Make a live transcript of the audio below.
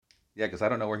Yeah, because I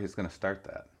don't know where he's going to start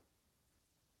that.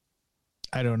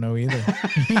 I don't know either.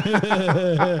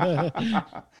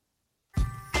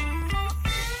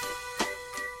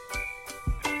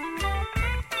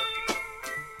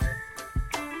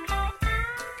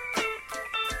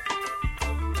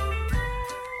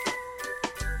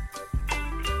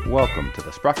 Welcome to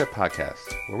the Sprocket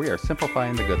Podcast, where we are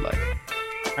simplifying the good life.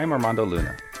 I'm Armando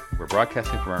Luna. We're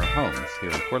broadcasting from our homes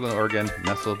here in Portland, Oregon,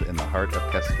 nestled in the heart of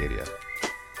Cascadia.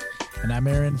 And I'm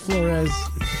Aaron Flores.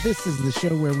 This is the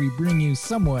show where we bring you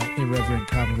somewhat irreverent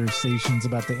conversations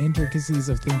about the intricacies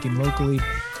of thinking locally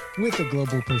with a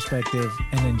global perspective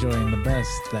and enjoying the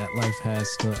best that life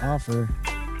has to offer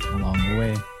along the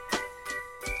way.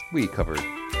 We covered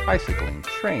bicycling,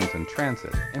 trains and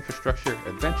transit, infrastructure,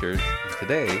 adventures, and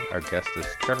today our guest is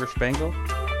Trevor Spangle,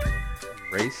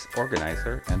 race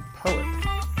organizer and poet.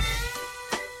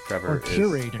 Trevor or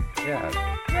curator.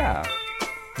 Yeah.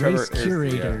 Trevor Race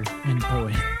curator and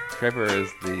poet. Trevor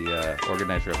is the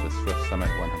organizer of the Swift Summit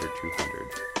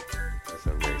 100-200. It's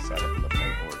a race out of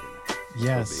Lebanon, Oregon.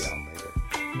 Yes. We'll be on later.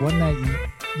 One that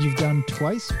you've done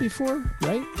twice before,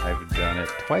 right? I've done it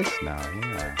twice now,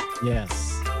 yeah.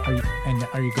 Yes.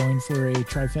 Are you going for a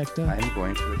trifecta? I'm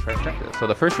going for the trifecta. So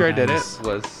the first year I did it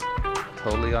was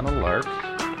totally on a lark.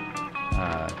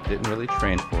 Didn't really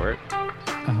train for it.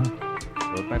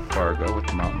 Rode my Fargo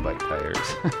with mountain bike tires.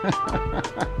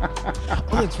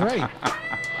 Oh, that's right.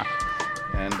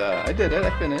 And I did it.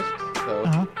 I finished. So,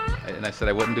 and I said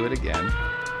I wouldn't do it again.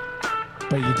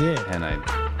 But you did. And I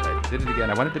did it again.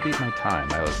 I wanted to beat my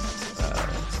time. I was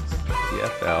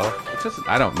DFL. It's just,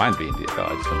 I don't mind being DFL.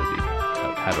 I just want to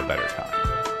have a better time.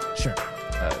 Sure.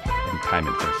 In time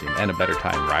and finishing, and a better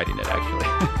time riding it, actually.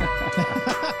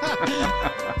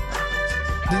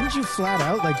 Didn't you flat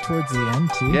out like towards the end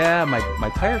too? Yeah, my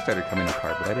tires started coming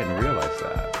apart, but I didn't realize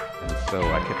that. And so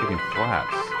I kept getting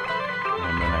flats.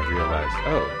 And then I realized,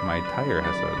 oh, my tire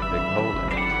has a big hole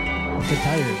in it. The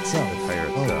tire itself. The tire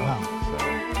Oh, itself. wow. So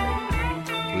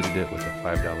I booted it with a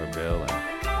 $5 bill and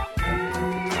went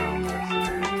into town.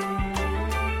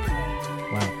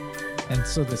 Wow. And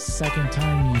so the second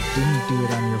time you didn't do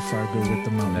it on your Fargo with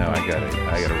the mountain No, bike I got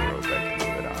tires. a road bike to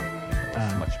do it on. It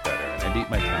was much better. And I beat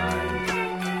my time.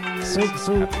 So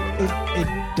it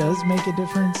does make a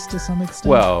difference to some extent?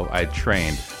 Well, I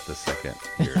trained the second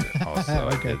year also.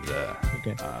 Okay. I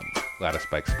did Lattice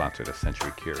Bike sponsored a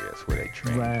Century Curious where they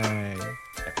trained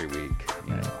every week.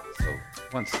 You know, so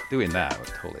once doing that, it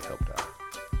totally helped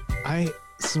out.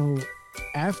 So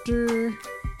after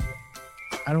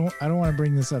I don't want to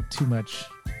bring this up too much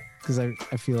because I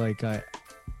feel like I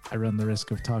run the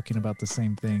risk of talking about the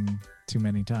same thing too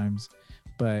many times,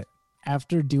 but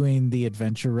after doing the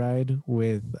adventure ride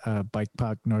with Bike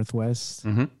Park Northwest,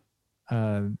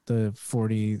 the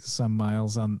 40 some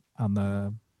miles on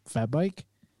the fat bike,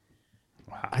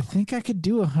 Wow. I think I could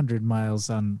do 100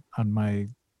 miles on my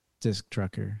disc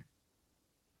trucker.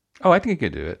 Oh, I think you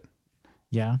could do it.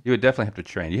 Yeah. You would definitely have to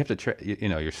train. You have to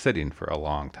you're sitting for a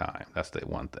long time. That's the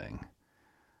one thing.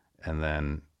 And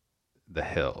then the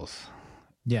hills.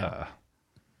 Yeah.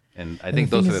 And I think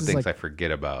those are the things like, I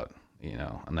forget about.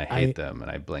 And I hate them, and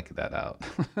I blank that out.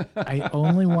 I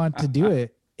only want to do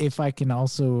it if I can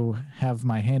also have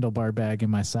my handlebar bag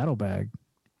and my saddle bag.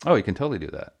 Oh, you can totally do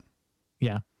that.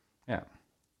 Yeah. Yeah.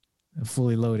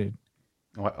 Fully loaded.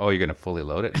 Oh, you're going to fully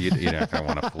load it? You're not going to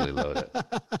want to fully load it.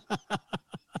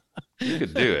 You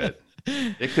could do it.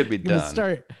 It could be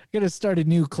done. Gonna start a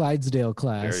new Clydesdale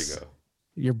class. There you go.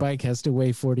 Your bike has to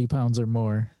weigh 40 pounds or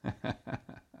more.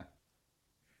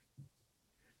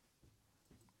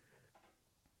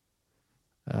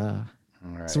 All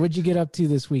right. So what'd you get up to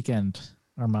this weekend,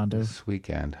 Armando? This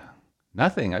weekend?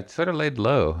 Nothing. I sort of laid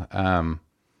low.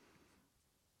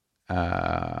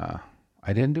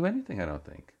 I didn't do anything, I don't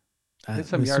think. I did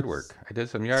some yard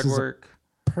work.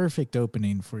 Perfect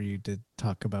opening for you to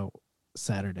talk about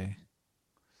Saturday.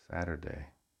 Saturday.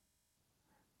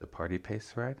 The party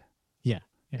pace ride? Yeah.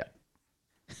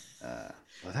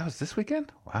 Well, that was this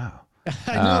weekend? Wow.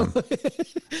 I know.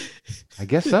 I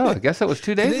guess so. I guess that was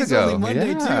 2 days Today's ago. only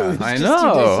Monday, too. It's I just 2 days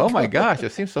know. ago. Oh my gosh,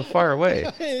 it seems so far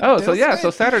away.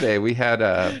 So Saturday we had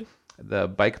the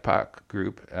Bike Park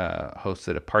group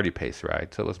hosted a party pace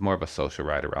ride. So it was more of a social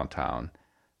ride around town.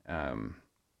 I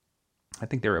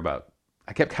think there were about,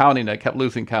 I kept counting, I kept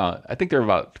losing count. I think there were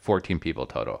about 14 people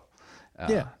total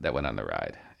that went on the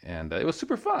ride. And it was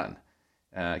super fun.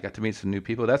 I got to meet some new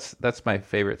people. That's my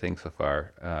favorite thing so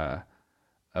far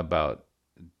about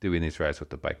doing these rides with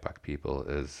the Bike Park people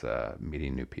is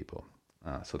meeting new people.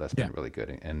 So that's been really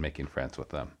good and making friends with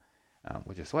them,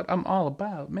 which is what I'm all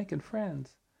about, making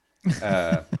friends.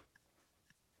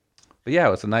 But yeah,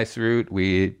 it was a nice route.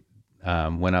 We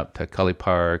went up to Cully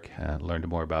Park, learned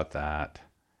more about that,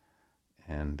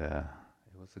 and it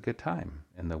was a good time.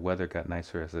 And the weather got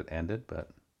nicer as it ended, but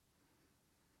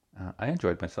I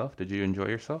enjoyed myself. Did you enjoy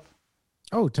yourself?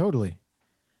 Oh, totally.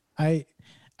 I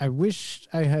I wish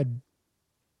I had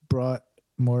brought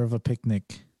more of a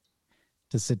picnic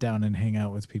to sit down and hang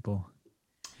out with people.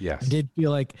 I Yes. did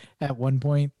feel like at one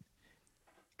point,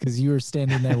 because you were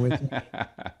standing there with me,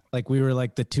 like we were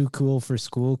like the too cool for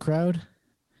school crowd,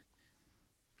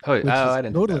 Oh, which is I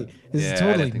didn't think that. totally this is Yeah, I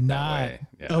totally didn't think that not way.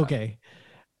 Yeah. okay.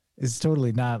 It's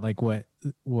totally not like what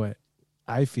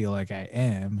I feel like I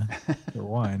am, for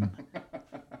one.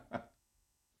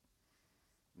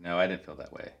 No, I didn't feel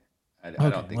that way. I Okay,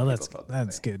 don't think well people felt that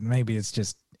that's way. good. Maybe it's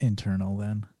just internal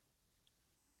then.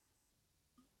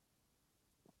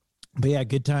 But yeah,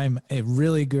 good time. A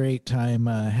really great time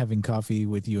having coffee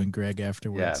with you and Greg Yeah,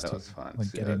 afterwards that too. was fun.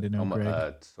 Like getting to know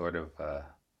Greg. Sort of. I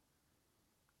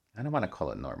don't want to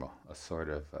call it normal. A sort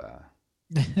of a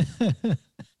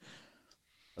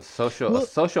Well,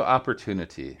 social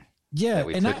opportunity yeah, that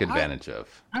we and took advantage of.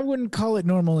 I wouldn't call it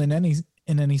normal in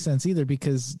any sense either,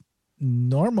 because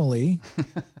normally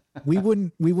we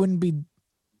wouldn't be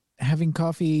having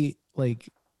coffee like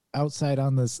outside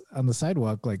on the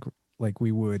sidewalk like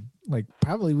we would. Like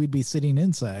probably we'd be sitting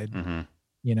inside, Mm-hmm.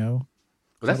 you know,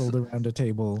 Well, huddled around a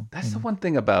table. that's the one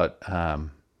thing about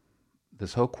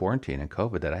this whole quarantine and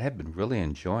COVID that I have been really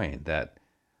enjoying. That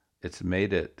it's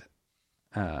made it.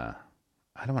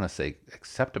 I don't want to say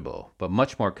acceptable, but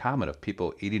much more common of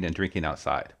people eating and drinking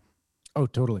outside. Oh,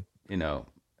 totally. You know,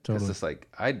 because Totally. it's like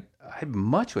I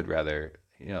much would rather,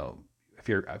 if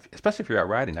you're especially if you're out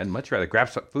riding, I'd much rather grab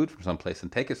some food from someplace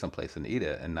and take it someplace and eat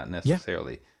it, and not Yeah.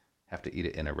 necessarily have to eat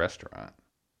it in a restaurant.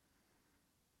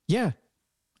 Yeah.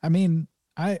 I mean,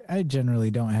 I generally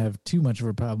don't have too much of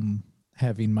a problem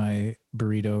having my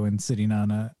burrito and sitting on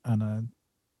a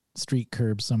street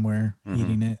curb somewhere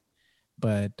eating it.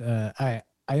 But I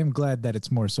am glad that it's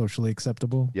more socially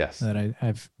acceptable. Yes. That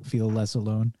I feel less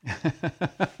alone.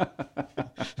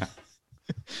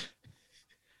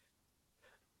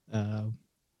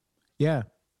 Yeah.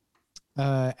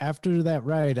 After that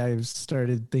ride, I've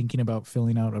started thinking about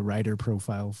filling out a rider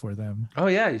profile for them. Oh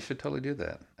yeah, you should totally do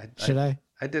that. Should I?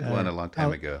 I did one a long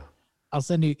time ago. I'll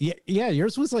send you. Yeah,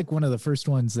 yours was like one of the first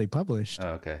ones they published. Oh,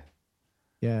 okay.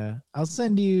 Yeah, I'll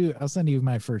send you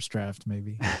my first draft,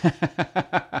 maybe.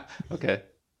 Okay.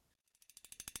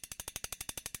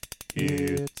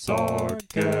 It's our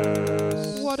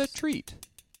guest. What a treat.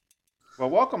 Well,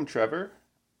 welcome, Trevor.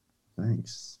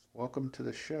 Thanks. Welcome to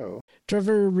the show.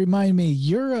 Trevor, remind me,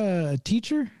 you're a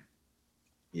teacher?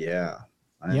 Yeah.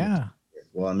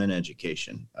 I'm in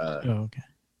education. Okay.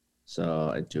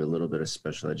 So I do a little bit of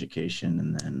special education,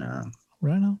 and then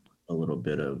Right on. a little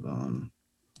bit of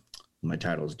my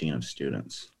title is Dean of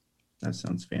Students. That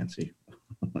sounds fancy.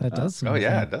 That does. Oh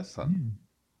yeah, it does sound.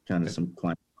 Kind of some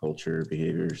climate culture,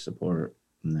 behavior support,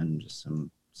 and then just some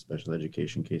special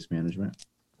education case management.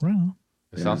 Right on.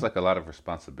 It sounds like a lot of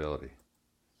responsibility.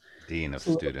 Dean of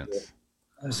students.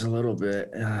 It's a little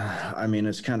bit. I mean,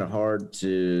 it's kind of hard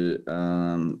to.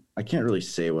 I can't really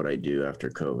say what I do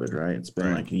after COVID, right? It's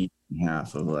been like a year and a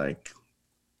half of like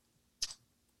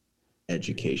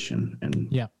education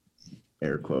and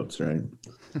air quotes, right?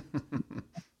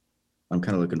 I'm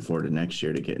kind of looking forward to next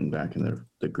year to getting back in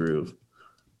the groove.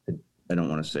 I don't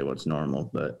want to say what's normal,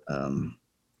 but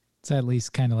it's at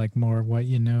least kind of like more what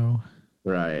you know.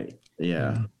 Right.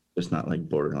 Yeah. Just not like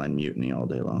borderline mutiny all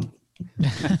day long.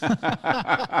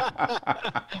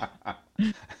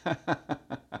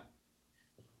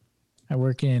 I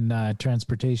work in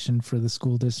transportation for the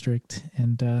school district,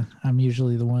 and I'm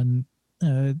usually the one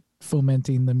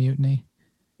fomenting the mutiny.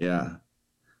 Yeah,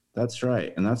 that's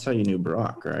right. And that's how you knew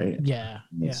Brock, right? Yeah.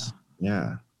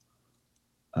 Yeah.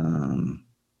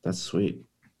 That's sweet.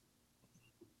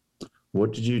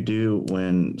 What did you do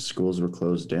when schools were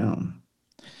closed down?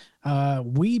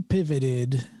 We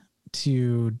pivoted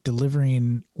to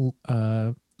delivering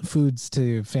foods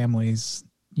to families,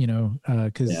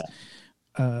 because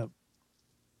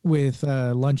with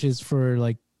lunches for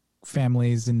like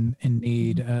families in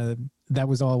need, that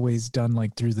was always done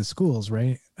like through the schools,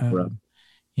 right? Right.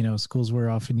 Schools were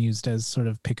often used as sort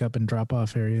of pick up and drop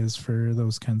off areas for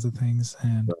those kinds of things.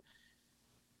 And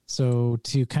so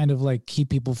to kind of like keep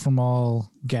people from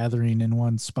all gathering in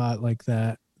one spot like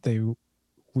that,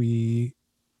 we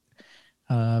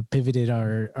pivoted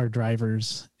our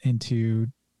drivers into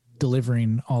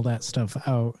delivering all that stuff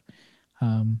out.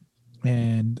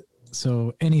 And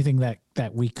so anything that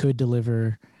we could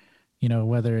deliver,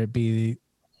 whether it be,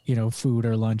 food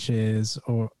or lunches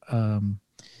or,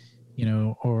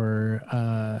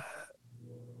 or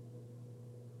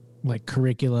like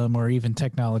curriculum or even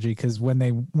technology. Because when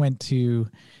they went to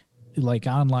like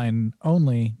online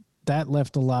only, that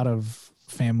left a lot of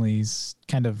families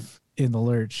kind of in the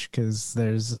lurch, because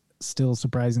there's still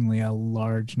surprisingly a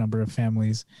large number of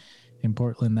families in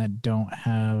Portland that don't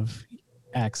have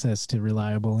access to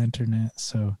reliable internet.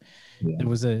 So there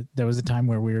was a time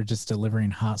where we were just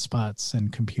delivering hotspots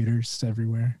and computers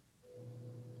everywhere.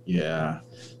 Yeah,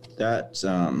 that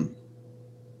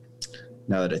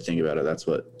now that I think about it, that's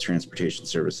what transportation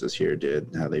services here did,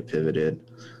 how they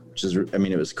pivoted, which is, I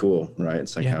mean, it was cool, right?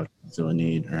 It's like, how can you fill a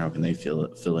need, or how can they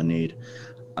fill a need?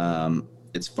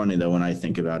 It's funny though, when I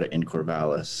think about it in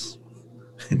Corvallis,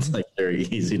 it's like very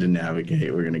easy to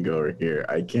navigate. We're gonna go over here.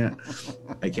 I can't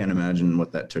imagine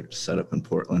what that took to set up in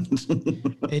Portland.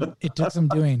 It took some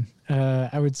doing.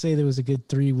 I would say there was a good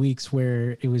 3 weeks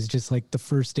where it was just like the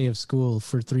first day of school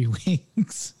for 3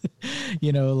 weeks.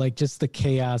 Like just the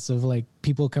chaos of like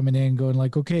people coming in going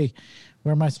like, okay,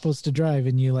 where am I supposed to drive?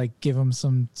 And you like give them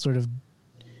some sort of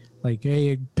like,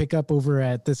 hey, pick up over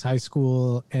at this high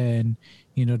school and,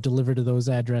 deliver to those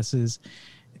addresses.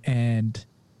 And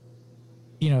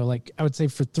like I would say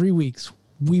for 3 weeks,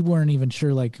 we weren't even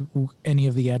sure like any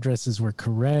of the addresses were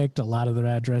correct. A lot of their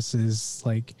addresses,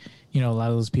 like, a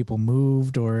lot of those people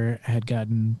moved or had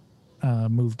gotten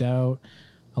moved out.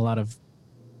 A lot of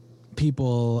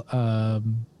people,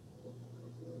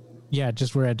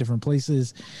 just were at different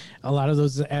places. A lot of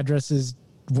those addresses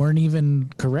weren't even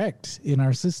correct in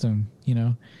our system,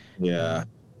 Yeah.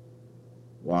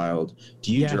 Wild.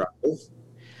 Do you drive?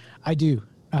 I do.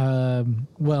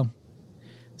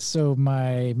 So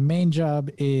my main job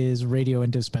is radio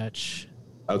and dispatch.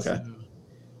 Okay.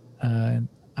 So,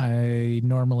 I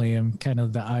normally am kind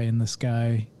of the eye in the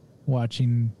sky,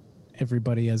 watching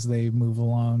everybody as they move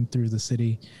along through the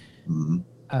city,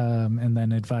 and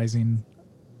then advising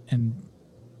and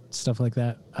stuff like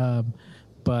that.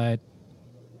 But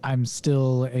I'm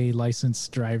still a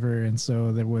licensed driver, and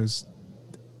so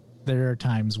there are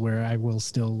times where I will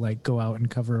still like go out and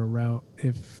cover a route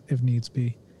if needs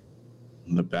be.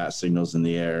 The bat signal's in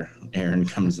the air. Aaron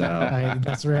comes out.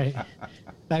 That's right.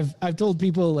 I've told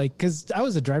people, like, because I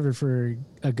was a driver for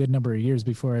a good number of years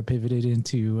before I pivoted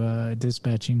into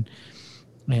dispatching,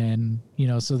 and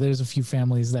so there's a few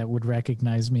families that would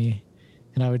recognize me,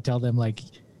 and I would tell them like,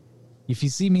 if you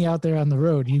see me out there on the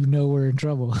road, we're in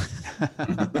trouble.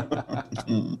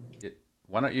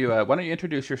 Why don't you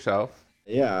introduce yourself?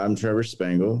 Yeah, I'm Trevor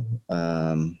Spangle.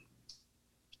 I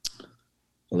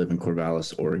live in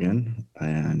Corvallis, Oregon,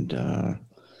 and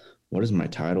what is my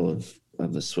title of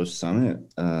the Swift Summit?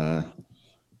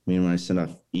 When I send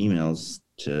off emails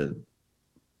to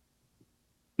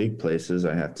big places,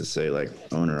 I have to say like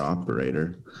owner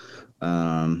operator.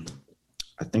 I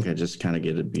think I just kind of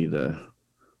get to be the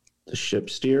ship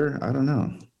steer. I don't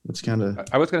know. It's kind of.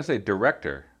 I was going to say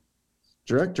director.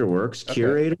 Director works. Okay.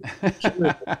 Curator.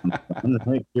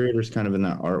 Curator's kind of in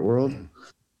that art world.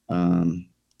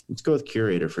 Let's go with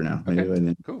curator for now. Okay.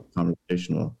 Maybe cool.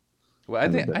 Conversation will. Well,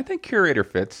 I think curator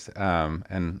fits,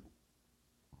 and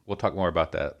we'll talk more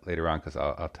about that later on, because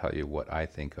I'll tell you what I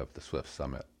think of the Swift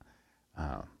Summit.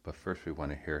 But first, we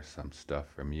want to hear some stuff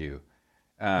from you.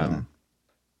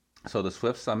 So the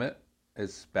Swift Summit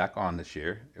is back on this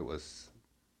year. It was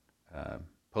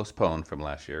postponed from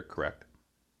last year, correct?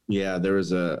 Yeah, there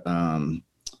was a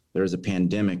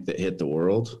pandemic that hit the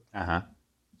world. Uh-huh.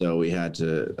 So we had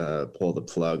to pull the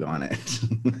plug on it.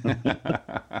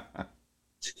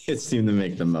 It seemed to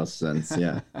make the most sense.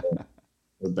 Yeah,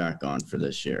 we're back on for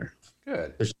this year.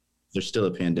 Good. There's still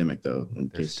a pandemic though.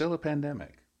 There's still a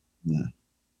pandemic. Yeah.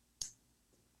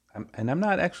 I'm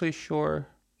not actually sure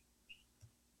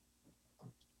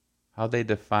how they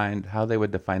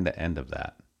would define the end of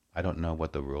that. I don't know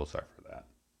what the rules are for that.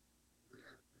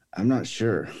 I'm not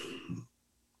sure.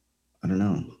 I don't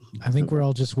know. I think we're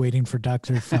all just waiting for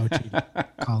Dr. Fauci to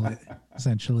call it,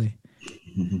 essentially.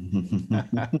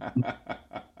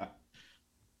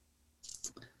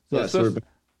 Go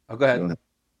ahead.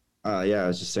 Yeah, I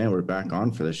was just saying we're back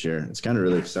on for this year. It's kind of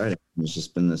really exciting. It's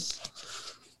just been this,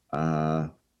 it'll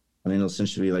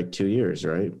essentially be like 2 years,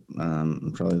 right?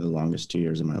 Probably the longest 2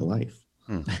 years of my life.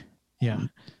 Yeah.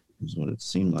 Is what it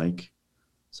seemed like.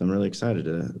 So I'm really excited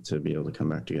to be able to come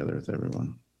back together with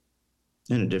everyone.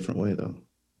 In a different way, though.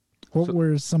 What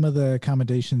were some of the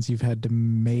accommodations you've had to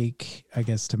make, I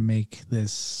guess, to make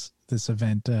this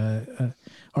event,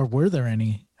 or were there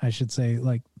any, I should say,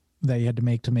 like that you had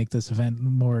to make this event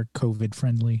more COVID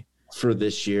friendly? For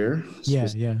this year?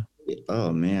 Yeah.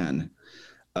 Oh man.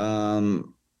 There's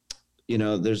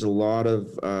a lot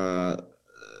of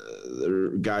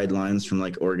guidelines from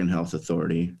like Oregon Health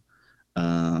Authority.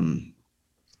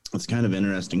 It's kind of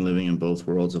interesting living in both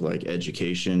worlds of like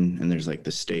education, and there's like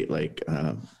the state, like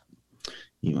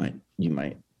you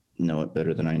might know it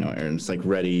better than I know, Aaron. It's like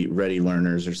Ready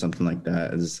Learners or something like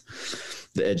that is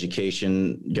the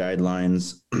education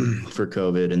guidelines for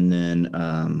COVID. And then,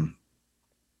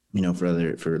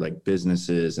 for like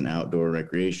businesses and outdoor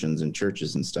recreations and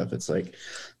churches and stuff, it's like,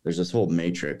 there's this whole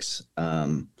matrix.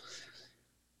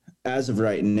 As of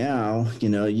right now,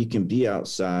 you can be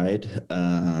outside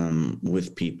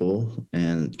with people,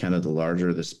 and kind of the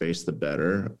larger the space, the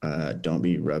better. Don't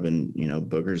be rubbing,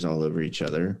 boogers all over each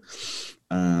other.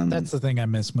 That's the thing I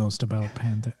miss most about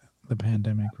the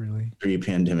pandemic, really.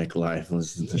 Pre-pandemic life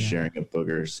was the sharing of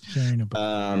boogers.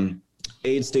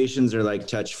 Aid stations are like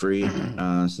touch-free,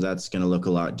 so that's going to look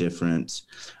a lot different.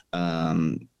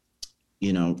 Coming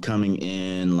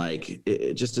in, like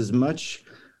just as much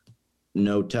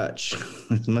no touch,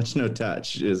 as much no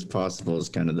touch as possible is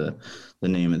kind of the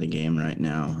name of the game right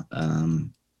now.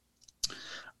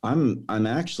 I'm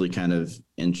actually kind of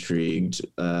intrigued.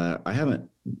 I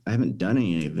haven't done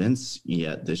any events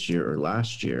yet this year or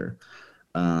last year.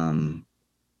 And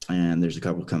there's a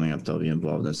couple coming up that I'll be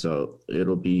involved in. So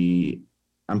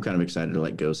I'm kind of excited to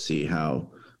like go see how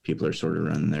people are sort of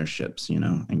running their ships,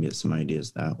 and get some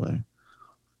ideas that way.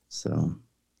 So.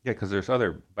 Yeah, because there's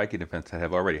other biking events that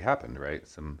have already happened, right?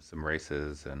 Some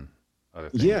races and other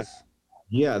things.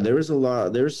 Yeah, there was a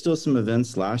lot. There was still some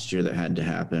events last year that had to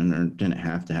happen, or didn't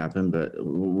have to happen, but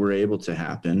were able to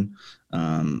happen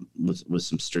with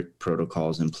some strict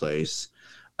protocols in place.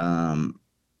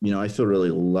 I feel really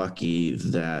lucky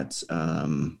that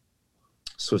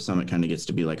Swift Summit kind of gets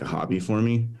to be like a hobby for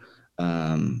me.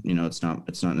 It's not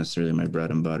necessarily my bread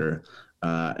and butter.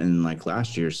 And like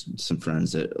last year, some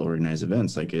friends that organize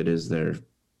events, like it is their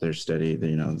steady,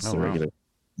 it's regular.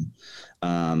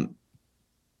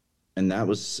 And that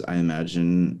was, I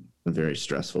imagine, a very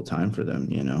stressful time for them,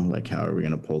 like how are we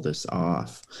going to pull this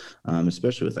off?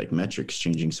 Especially with like metrics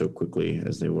changing so quickly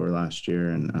as they were last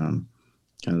year, and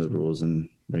kind of the rules and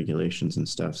regulations and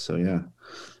stuff. So yeah,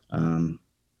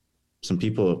 some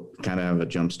people kind of have a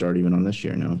jump start even on this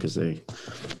year now, because they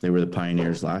were the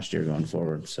pioneers last year going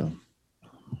forward. So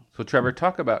Trevor,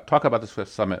 talk about the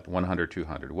Swift Summit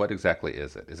 100-200. What exactly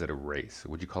is it? Is it a race?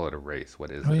 Would you call it a race?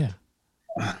 What is it?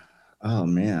 Yeah. Oh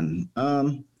man.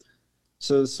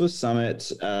 So the Swiss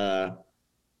Summit, I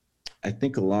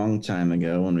think a long time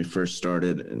ago when we first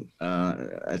started,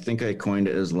 I think I coined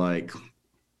it as like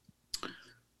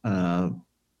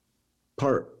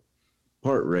part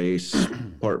race,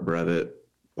 part brevet,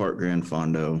 part Grand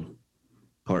Fondo,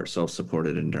 part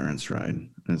self-supported endurance ride.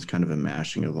 And it's kind of a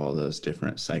mashing of all those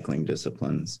different cycling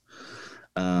disciplines.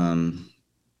 I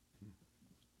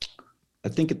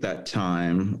think at that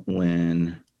time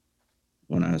when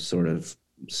I was sort of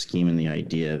scheming the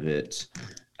idea of it,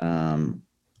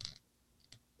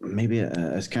 maybe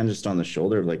it's kind of just on the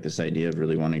shoulder of like this idea of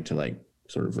really wanting to like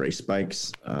sort of race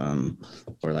bikes,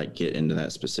 or like get into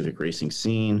that specific racing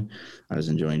scene. I was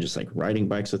enjoying just like riding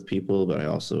bikes with people, but I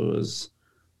also was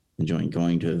enjoying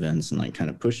going to events and like kind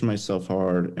of pushing myself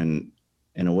hard, and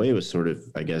in a way was sort of,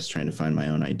 I guess, trying to find my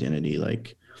own identity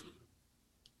like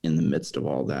in the midst of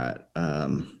all that.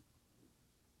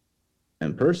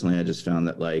 And personally, I just found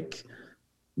that like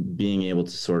being able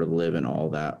to sort of live in all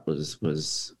that was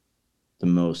the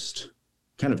most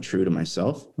kind of true to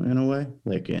myself in a way,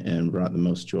 like, and brought the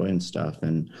most joy and stuff.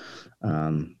 And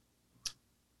I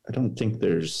don't think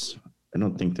there's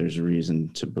a reason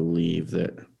to believe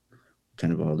that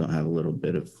kind of all don't have a little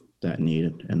bit of that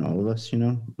need in all of us,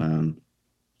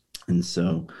 and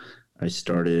so I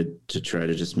started to try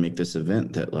to just make this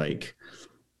event that like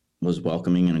was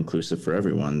welcoming and inclusive for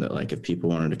everyone, that like if people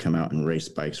wanted to come out and race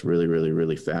bikes really, really,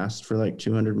 really fast for like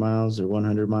 200 miles or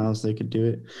 100 miles, they could do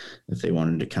it. If they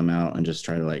wanted to come out and just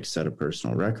try to like set a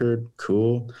personal record,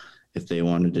 cool. If they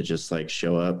wanted to just like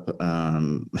show up, I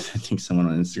think someone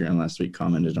on Instagram last week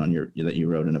commented on that you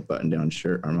rode in a button-down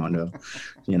shirt, Armando.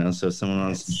 So if someone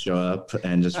wants to show up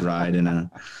and just ride in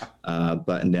a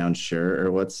button-down shirt,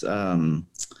 or what's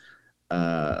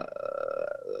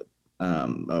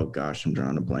oh gosh, I'm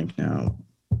drawing a blank now.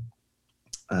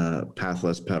 Path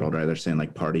less pedaled, right? They're saying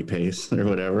like party pace or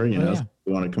whatever, Yeah. So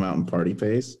we want to come out and party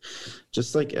pace.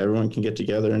 Just like everyone can get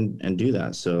together and do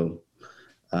that. So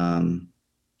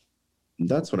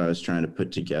that's what I was trying to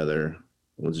put together,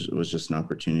 was just an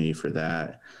opportunity for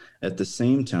that. At the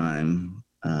same time,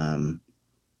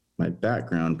 my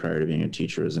background prior to being a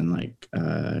teacher was in like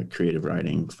creative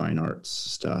writing, fine arts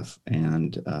stuff.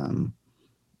 And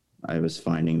I was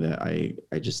finding that I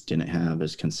just didn't have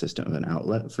as consistent of an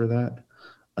outlet for that.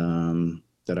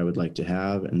 that I would like to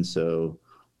have. And so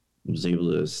I was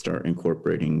able to start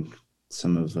incorporating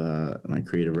some of my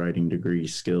creative writing degree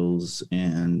skills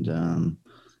and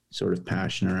sort of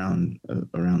passion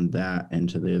around that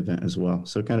into the event as well.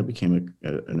 So it kind of became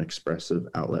an expressive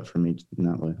outlet for me in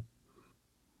that way.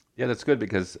 Yeah, that's good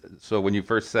because so when you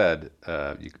first said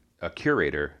a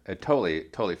curator, it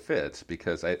totally fits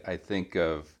because I think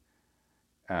of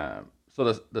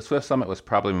so the Swift Summit was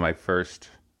probably my first.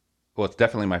 Well, it's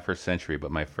definitely my first century,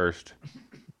 but my first.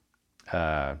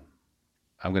 I'm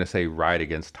going to say ride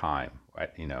against time,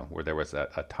 right? You know, where there was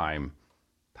a time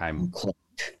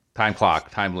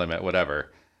clock, time limit,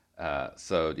 whatever.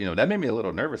 So you know that made me a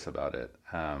little nervous about it.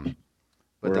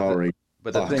 But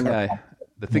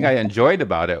the thing I enjoyed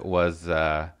about it was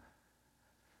the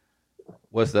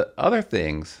other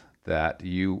things that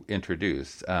you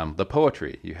introduced. The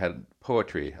poetry. You had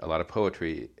poetry, a lot of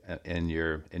poetry in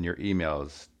your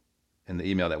emails, in the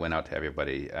email that went out to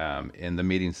everybody, in the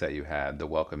meetings that you had, the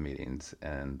welcome meetings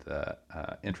and the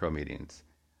intro meetings.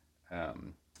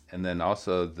 And then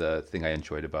also the thing I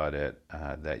enjoyed about it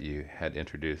that you had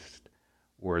introduced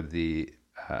were the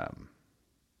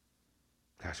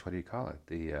gosh, what do you call it?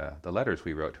 The letters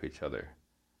we wrote to each other.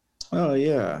 Oh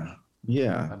yeah,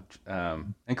 yeah.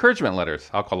 Encouragement letters.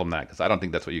 I'll call them that because I don't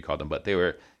think that's what you called them, but they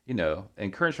were, you know,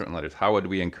 encouragement letters. How would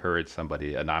we encourage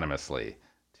somebody anonymously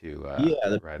to ride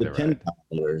the the pen ride? pal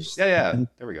letters. Yeah,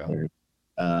 there we go. Letters.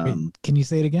 Wait, can you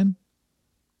say it again?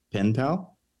 Pen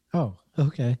pal. Oh,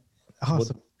 okay.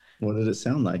 Awesome. What did it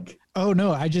sound like? Oh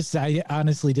no, I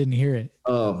honestly didn't hear it.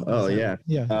 Oh yeah.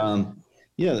 Yeah.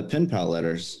 Yeah, the pen pal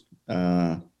letters.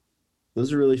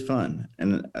 Those are really fun,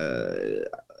 and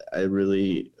I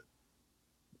really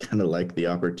kind of like the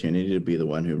opportunity to be the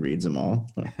one who reads them all.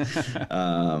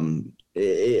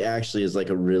 It actually is like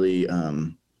a really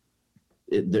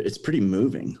it's pretty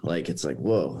moving. Like it's like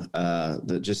whoa,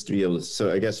 just to be able to.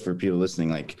 So I guess for people listening,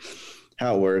 like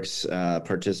how it works,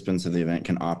 participants of the event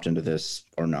can opt into this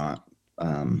or not.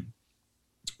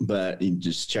 But you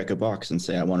just check a box and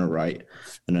say, I want to write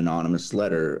an anonymous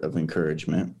letter of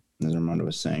encouragement, as Armando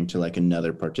was saying, to like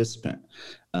another participant.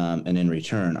 And in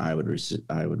return, I would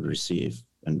receive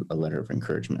a letter of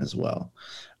encouragement as well.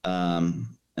 And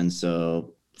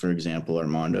so, for example,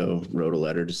 Armando wrote a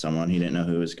letter to someone he didn't know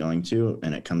who he was going to,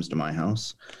 and it comes to my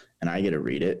house and I get to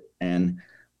read it. And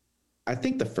I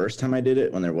think the first time I did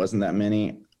it, when there wasn't that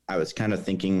many, I was kind of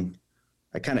thinking,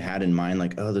 I kind of had in mind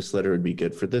like, oh, this letter would be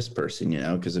good for this person, you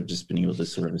know, because I've just been able to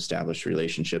sort of establish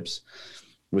relationships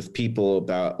with people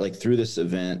about like through this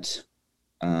event.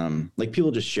 Like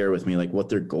people just share with me like what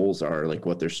their goals are, like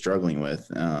what they're struggling with,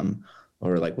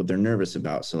 or like what they're nervous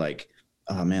about. So like,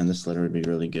 oh man, this letter would be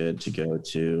really good to go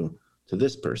to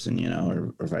this person, you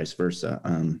know, or vice versa.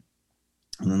 And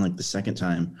then like the second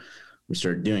time we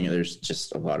started doing it, there's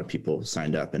just a lot of people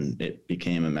signed up, and it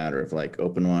became a matter of like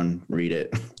open one, read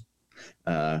it,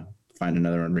 find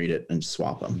another one, read it, and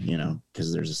swap them, you know,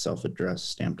 because there's a self-addressed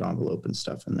stamped envelope and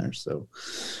stuff in there. So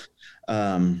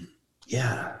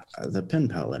yeah, the pen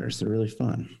pal letters, they're really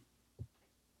fun.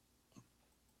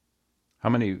 How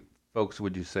many folks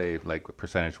would you say, like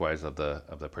percentage wise, of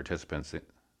the participants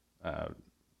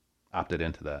opted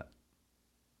into that?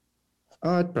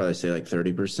 I'd probably say like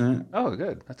 30%. Oh,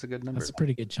 good. That's a good number. That's a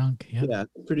pretty good chunk. Yeah. Yeah,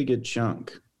 a pretty good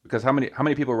chunk. Because how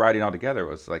many people riding all together? It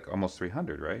was like almost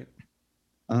 300, right?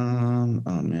 Oh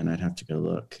man, I'd have to go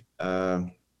look.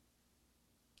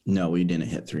 No, we didn't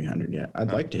hit 300 yet.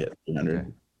 I'd like to hit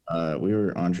 300. Okay. We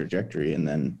were on trajectory, and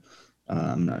then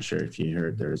I'm not sure if you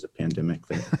heard there was a pandemic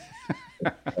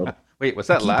there. Wait, was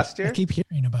that last year? I keep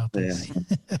hearing about this.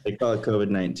 Yeah. They call it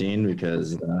COVID-19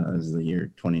 because it was the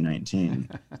year 2019.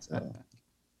 So.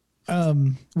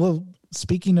 Well,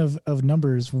 speaking of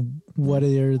numbers, what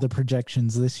are the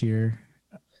projections this year?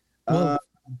 Well,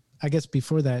 I guess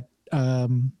before that,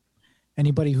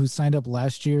 anybody who signed up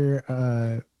last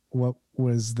year, what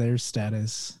was their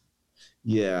status?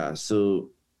 Yeah, so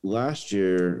last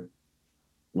year,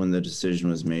 when the decision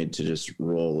was made to just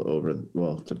roll over,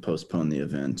 to postpone the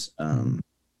event, you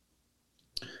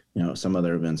know, some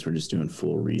other events were just doing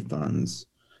full refunds.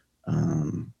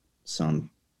 Some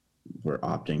were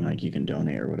opting like you can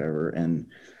donate or whatever. And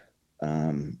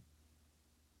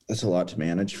that's a lot to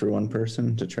manage for one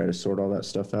person to try to sort all that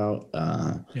stuff out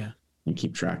and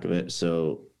keep track of it.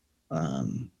 So I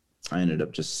ended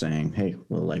up just saying, hey,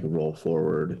 we'll like roll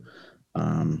forward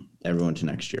everyone to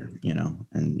next year, you know,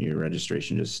 and your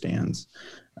registration just stands.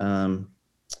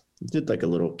 Did like a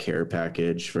little care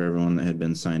package for everyone that had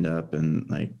been signed up, and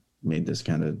like made this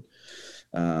kind of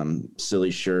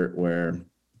silly shirt where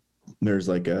there's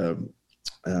like a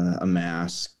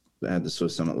mask had the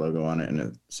Swiss Summit logo on it, and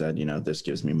it said, this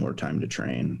gives me more time to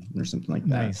train or something like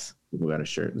that. Nice. People got a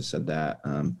shirt that said that.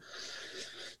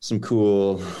 Some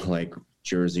cool like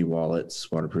jersey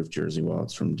wallets, waterproof jersey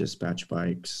wallets from Dispatch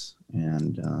Bikes,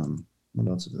 and what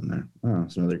else is in there? Oh,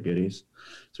 some other goodies.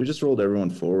 So we just rolled everyone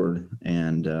forward,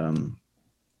 and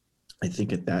I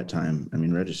think at that time,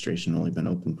 registration only been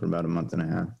open for about a month and a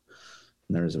half.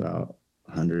 And there was about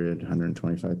 100,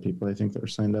 125 people, I think, that were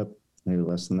signed up. Maybe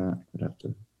less than that. I'd have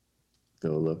to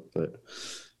go look. But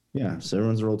yeah, so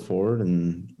everyone's rolled forward,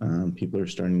 and people are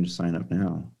starting to sign up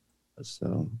now.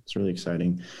 So it's really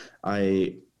exciting.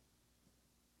 I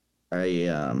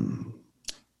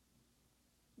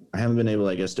haven't been able,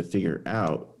 I guess, to figure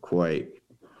out quite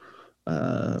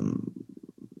how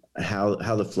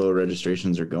the flow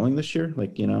registrations are going this year.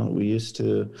 Like, we used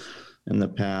to, in the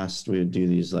past, we would do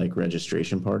these like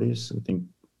registration parties. I think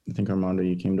Armando,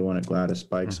 you came to one at Gladys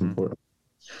Bikes in Portland.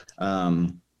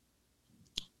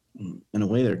 In a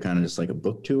way, they're kind of just like a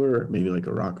book tour, maybe like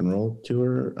a rock and roll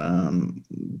tour.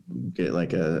 Get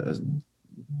like a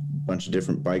bunch of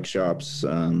different bike shops.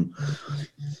 We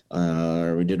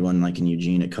did one like in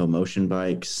Eugene at Co-Motion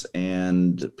Bikes,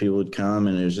 and people would come,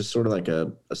 and it was just sort of like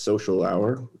a social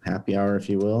hour, happy hour, if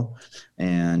you will,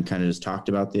 and kind of just talked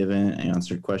about the event,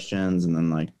 answered questions, and then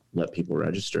like let people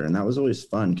register. And that was always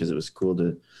fun because it was cool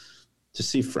to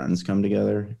see friends come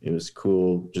together. It was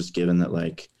cool just given that,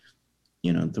 like,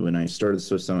 when I started the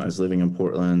Swiss Summit, I was living in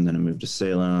Portland, then I moved to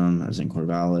Salem, I was in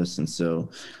Corvallis, and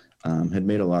so had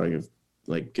made a lot of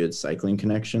like good cycling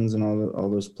connections in all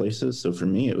those places. So for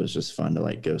me, it was just fun to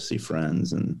like go see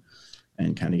friends and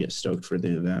kind of get stoked for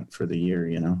the event for the year,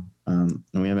 and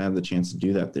we haven't had the chance to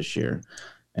do that this year.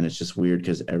 And it's just weird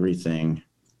because everything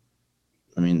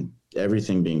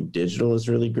being digital is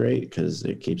really great because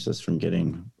it keeps us from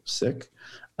getting sick.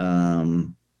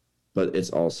 But it's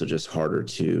also just harder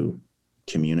to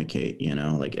communicate,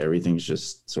 like everything's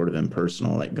just sort of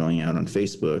impersonal, like going out on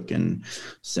Facebook and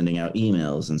sending out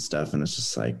emails and stuff. And it's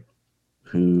just like,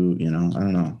 who, I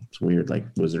don't know. It's weird, like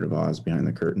Wizard of Oz behind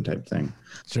the curtain type thing.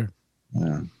 Sure.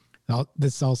 Yeah.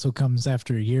 This also comes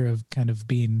after a year of kind of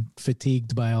being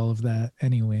fatigued by all of that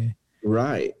anyway.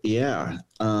 Right. Yeah.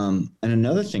 And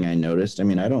another thing I noticed,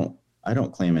 I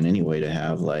don't claim in any way to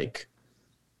have like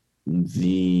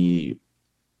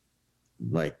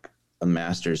a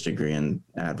master's degree in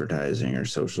advertising or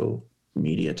social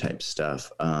media type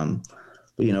stuff.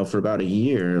 But for about a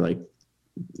year, like,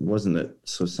 wasn't that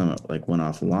so Summit like went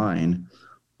offline,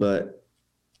 but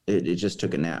it just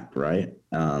took a nap, right?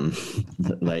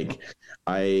 Like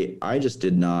I just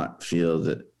did not feel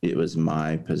that it was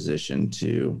my position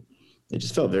it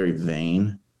just felt very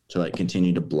vain to like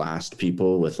continue to blast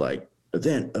people with like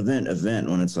event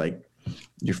when it's like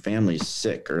your family's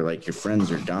sick or like your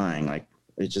friends are dying. Like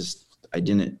I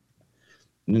didn't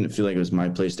feel like it was my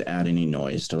place to add any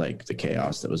noise to like the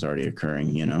chaos that was already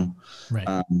occurring,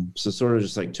 Right. So sort of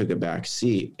just like took a back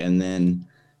seat. And then,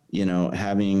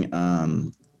 having,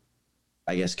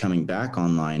 I guess coming back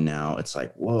online now, it's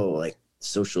like, whoa, like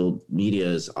social media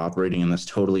is operating in this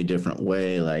totally different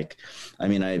way. Like, I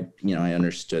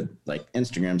understood like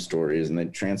Instagram stories and they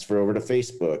transfer over to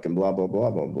Facebook and blah, blah, blah,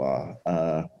 blah,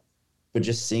 blah. But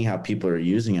just seeing how people are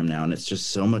using them now, and it's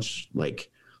just so much like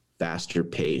faster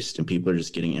paced and people are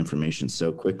just getting information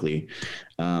so quickly.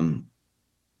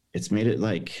 It's made it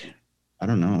like, I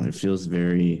don't know, it feels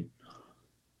very,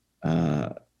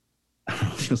 it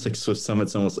feels like Swiss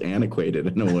Summit's almost antiquated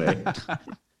in a way.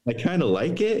 I kind of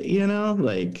like it,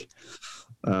 like,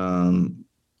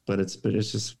 but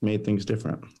it's just made things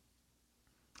different.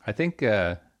 I think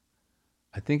I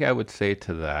would say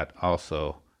to that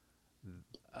also,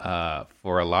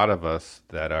 for a lot of us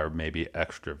that are maybe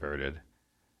extroverted,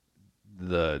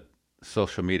 the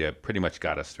social media pretty much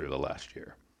got us through the last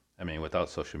year. Without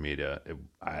social media,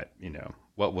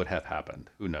 what would have happened?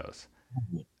 Who knows?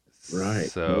 Right.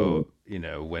 So,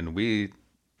 when we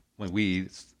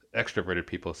extroverted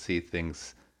people see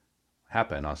things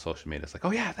happen on social media, it's like,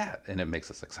 oh yeah, that, and it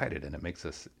makes us excited, and it makes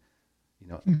us,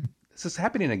 this is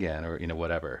happening again, or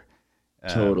whatever.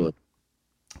 Totally.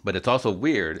 But it's also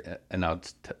weird, and I'll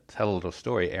tell a little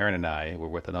story. Aaron and I were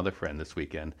with another friend this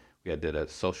weekend. We did a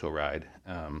social ride,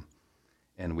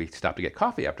 and we stopped to get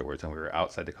coffee afterwards, and we were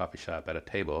outside the coffee shop at a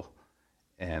table,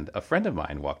 and a friend of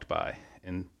mine walked by,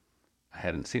 and I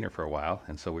hadn't seen her for a while,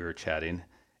 and so we were chatting,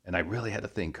 and I really had to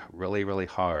think really, really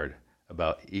hard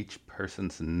about each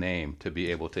person's name to be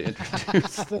able to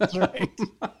introduce them. That's right.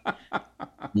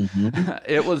 Mm-hmm.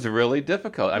 It was really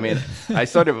difficult. I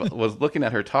sort of was looking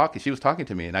at her talk. She was talking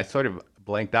to me, and I sort of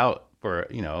blanked out for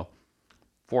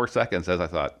 4 seconds as I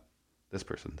thought, this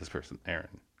person,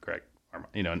 Aaron, Greg,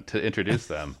 to introduce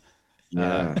them.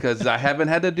 Yeah. Because I haven't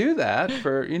had to do that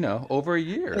for, over a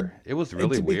year. It was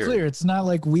really to be weird. clear, it's not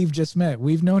like we've just met.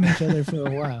 We've known each other for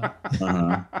a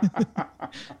while.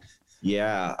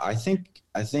 Yeah, I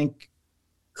think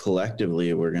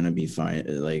collectively we're gonna be fine,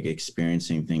 like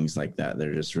experiencing things like that.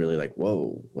 They're just really like,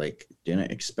 whoa, like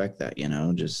didn't expect that,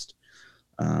 just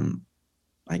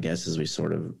I guess as we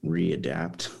sort of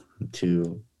readapt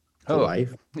to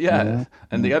life. Yeah.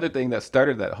 And the other thing that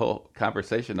started that whole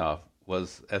conversation off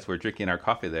was as we're drinking our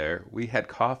coffee there, we had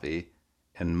coffee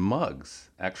in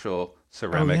mugs, actual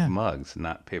ceramic mugs,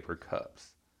 not paper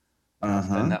cups.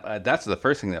 And that's the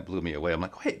first thing that blew me away. I'm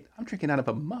like, wait, I'm drinking out of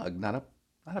a mug, not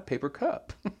a paper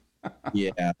cup.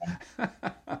 Yeah.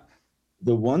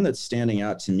 The one that's standing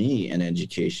out to me in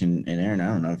education, and Aaron, I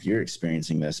don't know if you're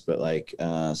experiencing this, but like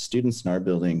students in our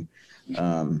building,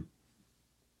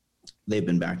 they've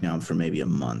been back now for maybe a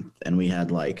month, and we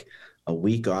had like a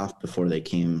week off before they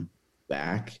came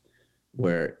back,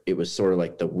 where it was sort of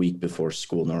like the week before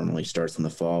school normally starts in the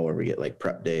fall, where we get like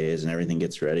prep days and everything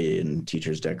gets ready and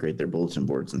teachers decorate their bulletin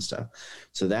boards and stuff.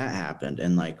 So that happened.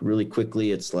 And like really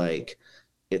quickly, it's like,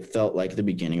 it felt like the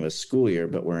beginning of a school year,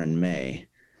 but we're in May.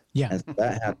 Yeah. And so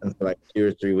that happened for like 2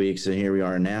 or 3 weeks. And here we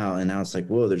are now. And now it's like,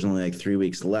 whoa, there's only like 3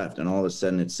 weeks left. And all of a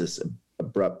sudden it's this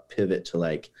abrupt pivot to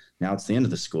like, now it's the end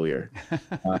of the school year.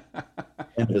 End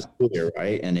of the school year,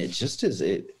 right? And it just is,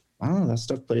 I don't know, that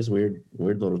stuff plays weird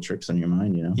little tricks on your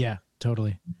mind, Yeah,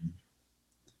 totally.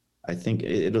 I think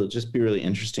it'll just be really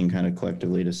interesting kind of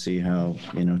collectively to see how,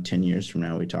 10 years from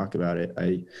now we talk about it.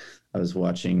 I was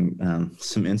watching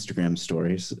some Instagram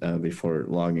stories before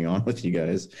logging on with you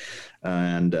guys,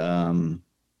 and a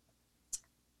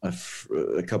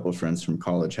couple of friends from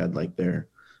college had like their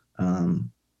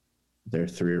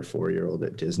 3 or 4 year old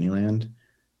at Disneyland,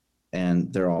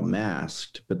 and they're all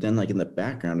masked. But then like in the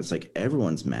background, it's like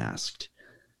everyone's masked.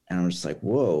 And I'm just like,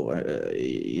 whoa,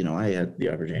 I had the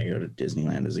opportunity to go to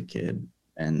Disneyland as a kid,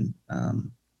 and,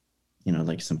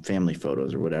 like some family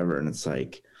photos or whatever. And it's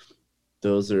like,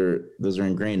 those are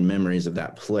ingrained memories of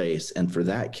that place. And for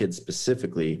that kid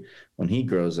specifically, when he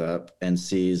grows up and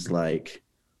sees like,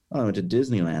 oh, I went to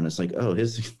Disneyland, it's like, oh,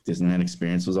 his Disneyland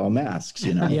experience was all masks,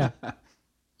 Yeah.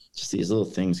 Just these little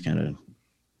things kind of,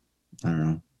 I don't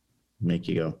know, make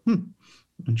you go,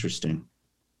 interesting.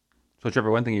 So,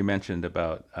 Trevor, one thing you mentioned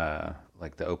about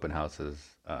like the open houses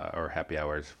or happy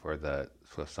hours for the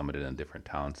Swift Summit in different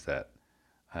towns that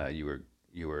you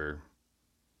were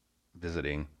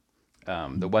visiting.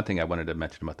 The one thing I wanted to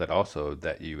mention about that also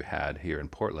that you had here in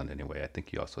Portland anyway, I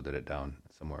think you also did it down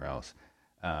somewhere else,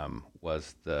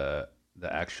 was the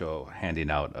actual handing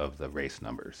out of the race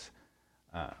numbers.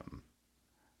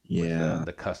 With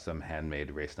the custom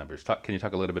handmade race numbers. Can you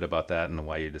talk a little bit about that and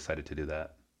why you decided to do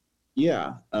that?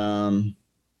 Yeah.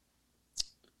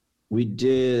 We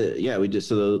did.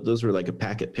 So those were like a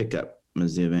packet pickup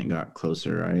as the event got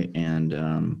closer, right?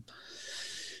 And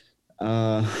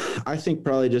I think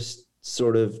probably just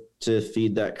sort of to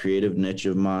feed that creative niche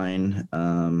of mine,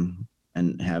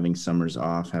 and having summers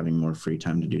off, having more free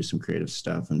time to do some creative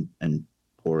stuff and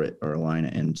pour it or align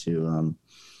it into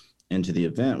the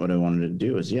event. What I wanted to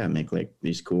do is make like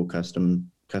these cool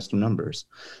custom numbers,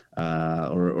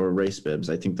 or race bibs.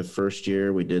 I think the first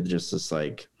year we did just this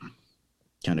like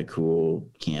kind of cool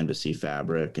canvasy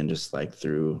fabric and just like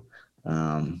through, I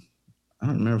don't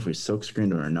remember if we silk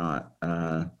screened them or not,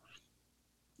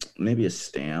 maybe a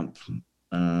stamp,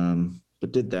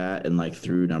 but did that and like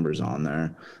threw numbers on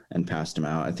there and passed them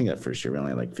out. I think that first year we only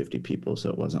had like 50 people, so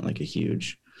it wasn't like a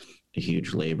huge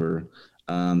labor.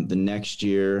 The next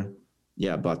year,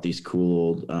 bought these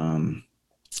cool old,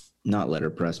 not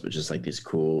letterpress, but just like these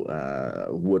cool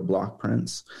wood block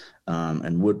prints,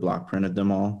 and wood block printed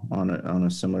them all on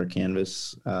a similar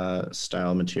canvas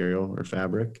style material or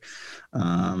fabric,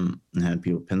 and had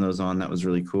people pin those on. That was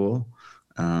really cool.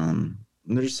 And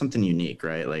there's something unique,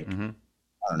 right? Like, I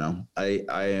don't know.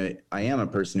 I am a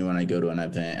person who, when I go to an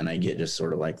event and I get just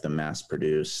sort of like the mass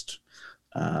produced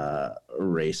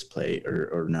race plate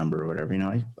or number or whatever,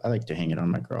 I like to hang it on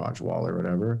my garage wall or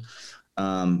whatever.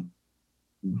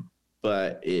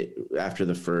 But after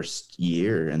the first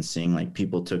year and seeing like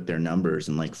people took their numbers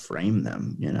and like framed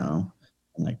them, and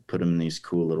like put them in these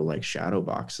cool little like shadow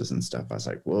boxes and stuff, I was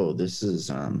like, whoa, this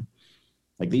is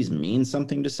like these mean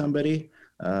something to somebody,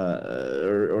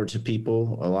 or to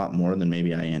people a lot more than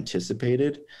maybe I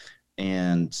anticipated.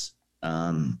 And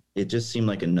it just seemed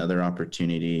like another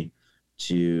opportunity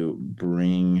to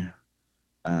bring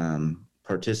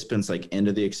participants like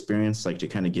into the experience, like to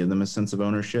kind of give them a sense of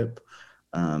ownership.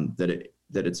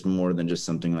 That it's more than just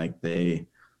something like they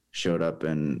showed up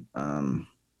and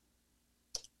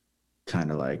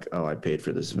kind of like, oh, I paid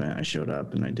for this event, I showed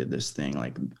up and I did this thing.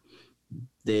 Like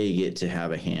they get to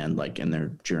have a hand like in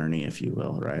their journey, if you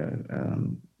will, right?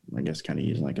 I guess kind of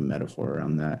using like a metaphor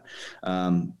around that.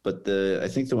 But I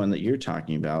think the one that you're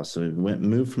talking about, so it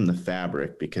moved from the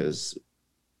fabric because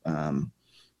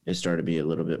it started to be a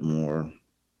little bit more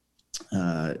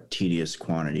tedious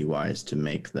quantity wise to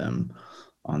make them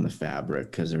on the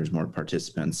fabric because there was more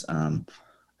participants. I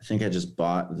think I just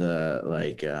bought the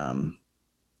like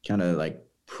kind of like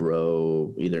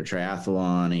pro either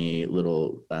triathlon-y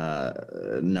little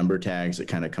number tags that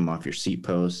kind of come off your seat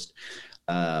post.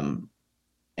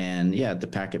 And yeah, the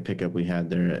packet pickup we had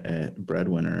there at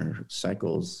Breadwinner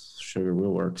Cycles, Sugar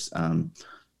Wheel Works,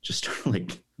 just started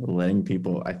like letting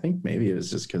people, I think maybe it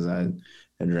was just because I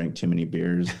had drank too many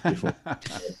beers before.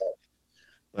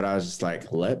 But I was just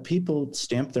like, let people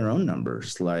stamp their own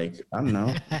numbers. Like, I don't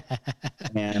know.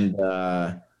 And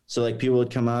so like people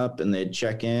would come up and they'd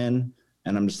check in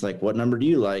and I'm just like, what number do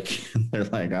you like? And they're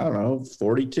like, I don't know,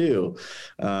 42.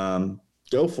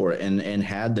 Go for it. And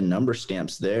had the number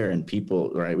stamps there and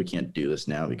people, right, we can't do this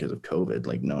now because of COVID.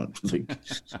 Like no, like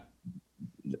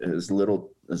as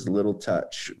little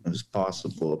touch as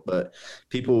possible, but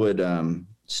people would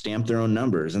stamp their own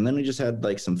numbers. And then we just had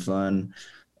like some fun,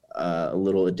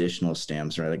 little additional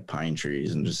stamps, right? Like pine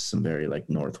trees and just some very like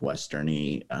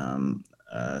Northwestern-y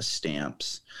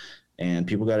stamps. And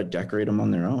people got to decorate them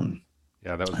on their own.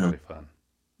 Yeah, that was really fun.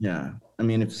 Yeah. I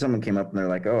mean, if someone came up and they're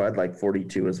like, oh, I'd like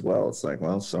 42 as well. It's like,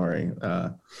 well, sorry. I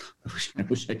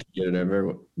wish I could give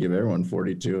everyone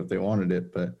 42 if they wanted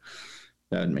it, but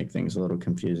that would make things a little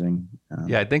confusing.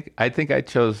 Yeah, I think I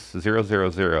chose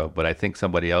 000, but I think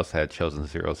somebody else had chosen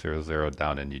 000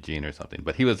 down in Eugene or something.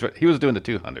 But he was doing the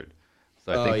 200,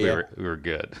 so I think we were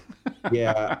good.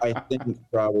 Yeah, I think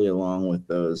probably along with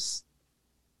those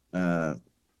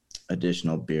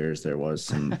additional beers, there was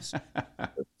some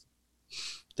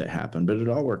that happened, but it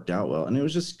all worked out well, and it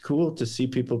was just cool to see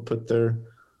people put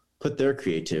their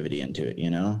creativity into it. You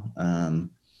know.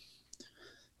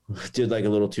 Did like a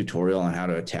little tutorial on how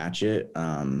to attach it.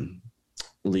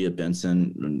 Leah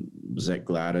Benson was at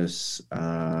Gladys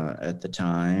at the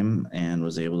time and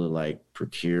was able to like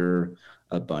procure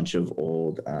a bunch of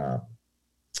old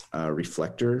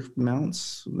reflector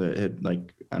mounts that had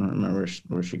like, I don't remember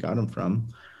where she got them from.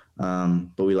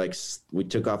 But we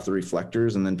took off the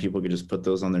reflectors and then people could just put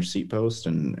those on their seat post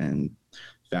and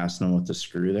fasten them with the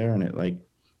screw there. And it like,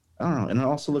 I don't know. And it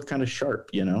also looked kind of sharp,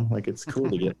 you know, like it's cool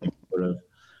to get like, sort of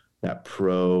that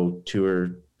pro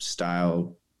tour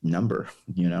style number,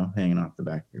 you know, hanging off the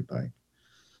back of your bike.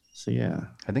 So yeah,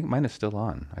 I think mine is still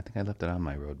on. I think I left it on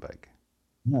my road bike.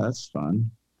 Yeah, that's fun.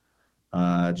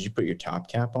 Did you put your top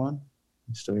cap on?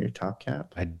 You still got your top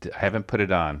cap? I haven't put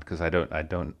it on because I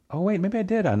don't. Oh wait, maybe I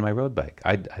did on my road bike.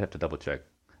 I have to double check.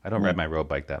 I don't ride my road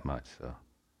bike that much, so.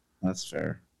 That's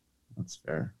fair.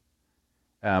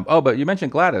 But you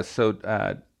mentioned Gladys, so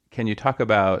can you talk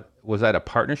about, was that a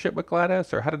partnership with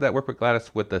Gladys, or how did that work with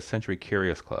Gladys with the Century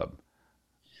Curious Club?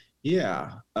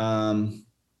 Yeah.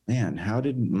 Man, how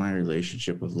did my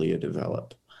relationship with Leah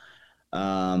develop?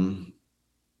 I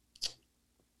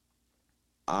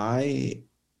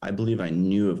believe I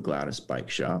knew of Gladys Bike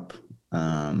Shop.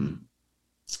 When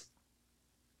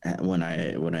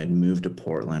I moved to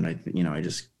Portland, I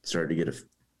just started to get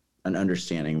an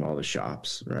understanding of all the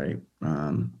shops, right?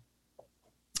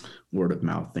 Word of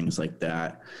mouth, things like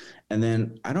that. And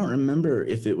then I don't remember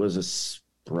if it was a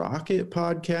Sprocket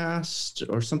podcast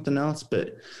or something else,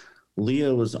 but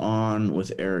Leah was on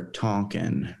with Eric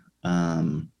Tonkin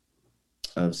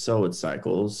of Selwood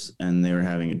Cycles, and they were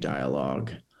having a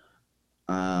dialogue.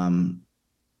 And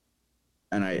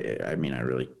I mean, I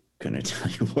really couldn't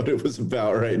tell you what it was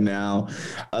about right now,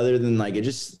 other than like, it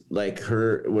just like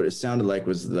what it sounded like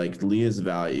was like Leah's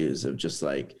values of just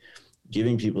like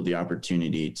giving people the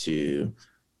opportunity to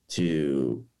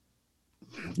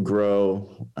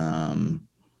grow,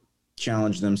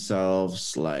 challenge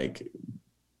themselves, like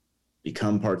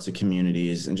become parts of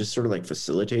communities, and just sort of like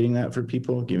facilitating that for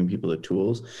people, giving people the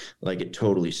tools. Like it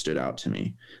totally stood out to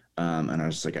me. And I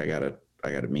was like, I gotta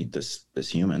meet this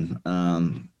human.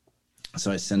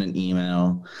 So I sent an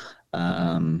email,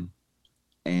 and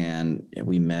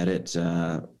we met at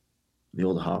the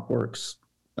old Hopworks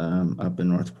up in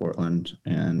North Portland,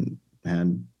 and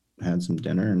had some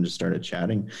dinner and just started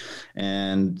chatting,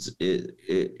 and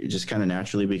it just kind of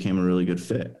naturally became a really good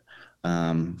fit.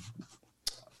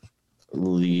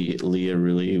 Leah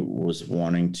really was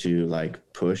wanting to like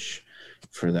push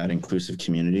for that inclusive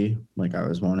community, like I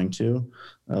was wanting to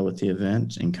with the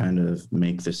event, and kind of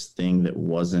make this thing that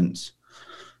wasn't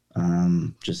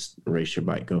just race your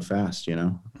bike, go fast, you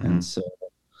know? Mm-hmm. And so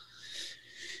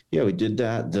Yeah, we did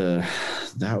that.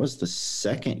 That was the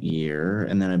second year,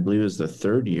 and then I believe it was the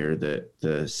third year that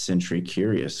the Century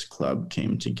Curious Club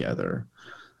came together.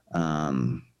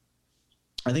 Um,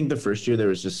 I think the first year there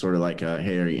was just sort of like,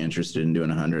 hey, are you interested in doing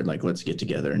 100? Like, let's get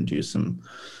together and do some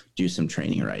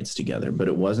training rides together. But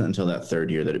it wasn't until that third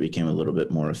year that it became a little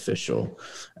bit more official,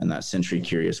 and that Century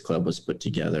Curious Club was put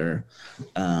together,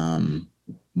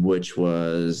 which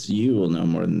was, you will know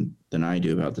more than I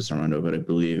do about this, Armando, but I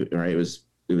believe, right, it was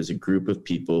a group of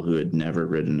people who had never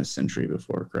ridden a Century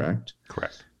before, correct?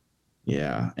 Correct.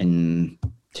 Yeah, and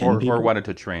 10 or people wanted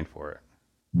to train for it.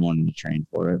 wanted to train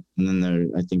for it, and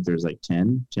then I think there's like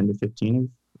 10 to 15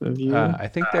 of you. I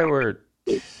think there were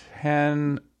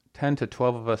 10 to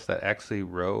 12 of us that actually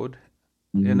rode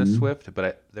in the Swift,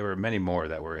 but there were many more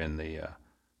that were in the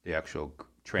actual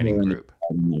training group.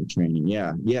 Training,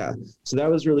 yeah. So that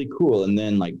was really cool. And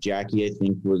then like Jackie, I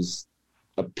think, was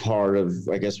a part of,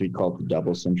 I guess we'd call it the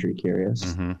double Century Curious.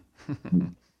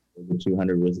 The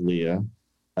 200 with Leah.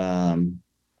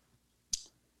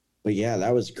 But yeah,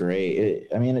 that was great.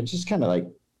 It just kind of like,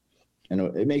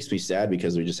 it makes me sad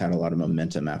because we just had a lot of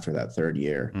momentum after that third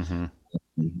year.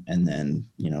 And then,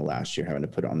 last year having to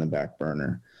put it on the back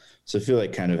burner. So I feel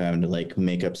like kind of having to like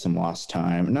make up some lost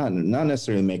time, not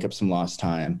necessarily make up some lost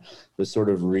time, but sort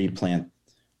of replant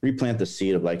the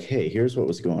seed of like, hey, here's what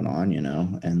was going on,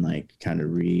 and like kind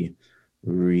of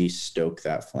re-stoke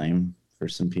that flame for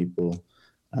some people.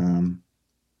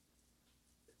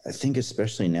 I think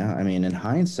especially now, in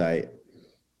hindsight,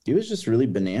 it was just really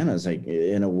bananas, like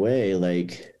in a way,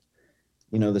 like,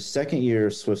 the second year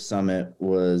of Swift Summit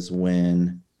was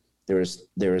when there was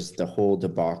the whole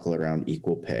debacle around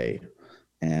equal pay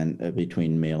and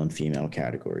between male and female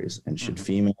categories, and should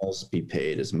females be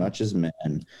paid as much as men?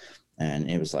 And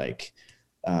it was like,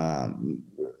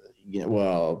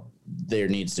 well, there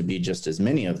needs to be just as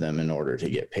many of them in order to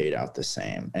get paid out the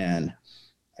same. And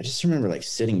I just remember like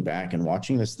sitting back and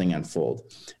watching this thing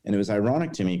unfold. And it was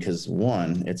ironic to me because,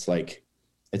 one, it's like,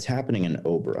 it's happening in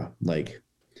OBRA. Like,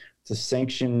 it's a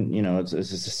sanction, it's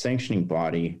a sanctioning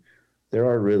body. There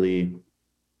are really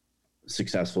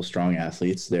successful, strong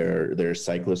athletes. There are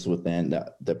cyclists within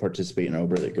that participate in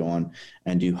OBRA that go on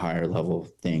and do higher level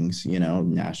things,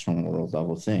 national and world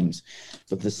level things.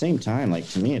 But at the same time, like,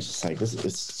 to me, it's just like,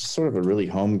 it's sort of a really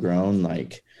homegrown,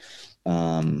 like,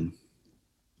 I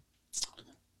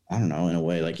don't know, in a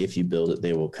way, like, if you build it,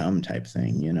 they will come type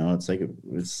thing. It's like,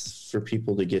 it's for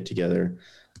people to get together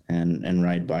and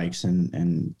ride bikes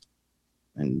and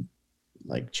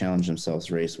like challenge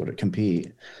themselves, race,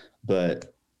 compete.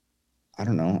 But I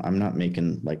don't know. I'm not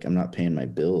paying my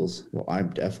bills. Well,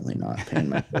 I'm definitely not paying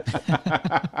my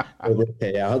over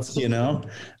payouts,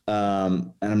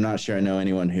 and I'm not sure I know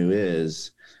anyone who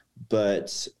is,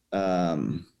 but,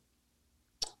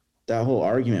 that whole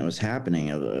argument was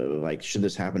happening of like, should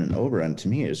this happen in OBRA? And to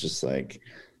me, it's just like,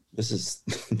 this is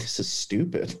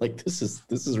stupid. Like, this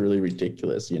is really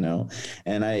ridiculous, And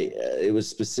it was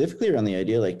specifically around the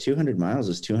idea, like, 200 miles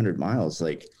is 200 miles.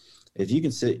 Like, if you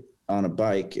can sit on a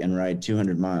bike and ride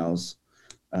 200 miles,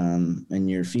 and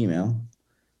you're female,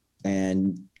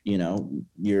 and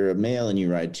you're a male and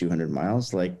you ride 200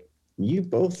 miles, like, you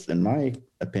both, in my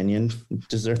opinion,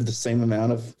 deserve the same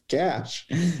amount of cash,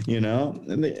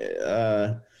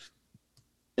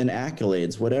 and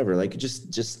accolades, whatever, like,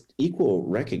 just equal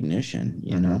recognition,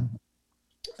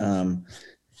 and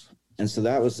so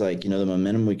that was like, the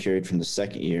momentum we carried from the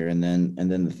second year. And then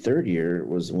the third year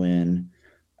was when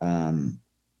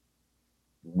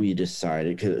we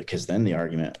decided, because then the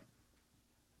argument,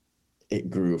 it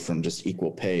grew from just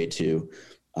equal pay to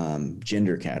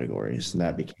gender categories.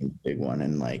 That became a big one.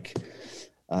 And like,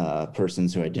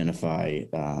 persons who identify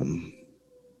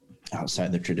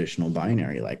outside the traditional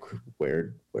binary, like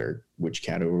which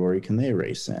category can they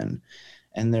race in?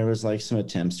 And there was like some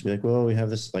attempts to be like, well, we have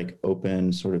this like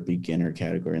open sort of beginner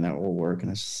category and that will work.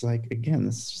 And it's just like, again,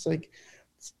 this is just like,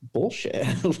 it's bullshit.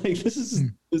 Like, this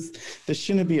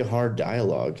shouldn't be a hard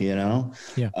dialogue, Yeah.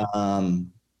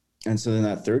 And so then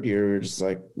that third year, we were just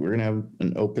like, we're going to have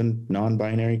an open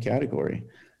non-binary category.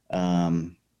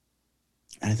 And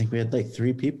I think we had like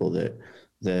 3 people that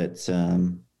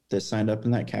signed up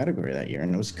in that category that year.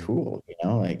 And it was cool,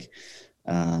 like,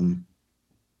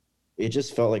 it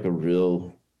just felt like a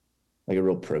real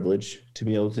privilege to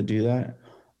be able to do that.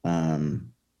 And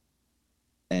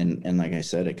like I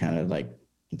said, it kind of like,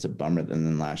 it's a bummer. And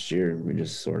then last year we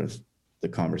just sort of, the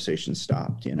conversation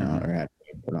stopped, or had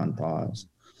to be put on pause.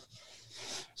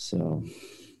 So,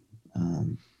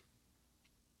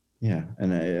 yeah.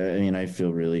 And I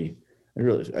feel really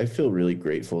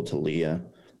grateful to Leah,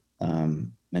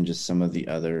 and just some of the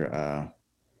other,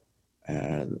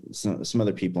 some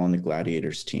other people on the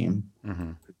Gladiators team.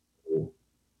 Mm-hmm.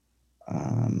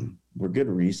 Were good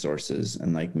resources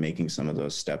and like making some of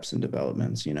those steps and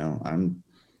developments. You know, I'm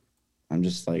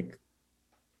just like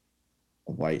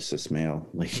a white cis male.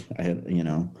 Like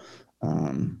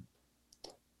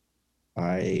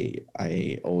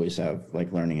I always have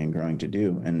like learning and growing to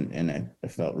do, and I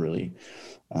felt really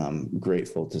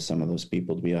grateful to some of those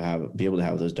people to be able to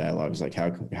have those dialogues. Like how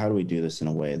do we do this in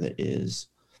a way that is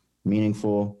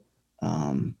meaningful,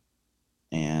 and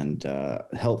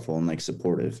helpful and like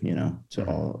supportive, you know, to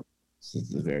all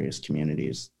the various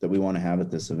communities that we want to have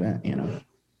at this event, you know.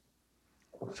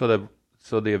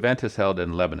 So the event is held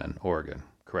in Lebanon, Oregon,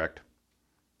 correct?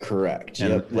 Correct.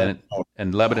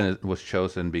 And Lebanon was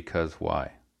chosen because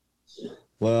why?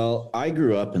 Well, I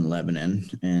grew up in Lebanon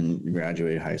and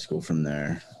graduated high school from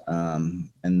there,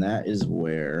 and that is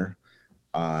where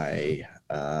I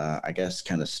guess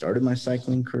kind of started my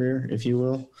cycling career, if you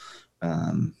will.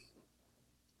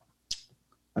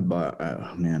 I bought,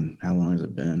 oh man, how long has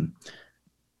it been?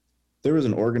 There was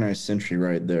an organized century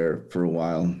ride there for a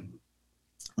while.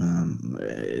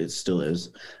 It still is.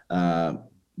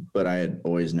 But I had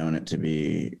always known it to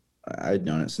be, I'd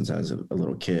known it since I was a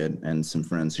little kid, and some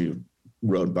friends who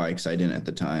rode bikes I didn't at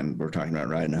the time were talking about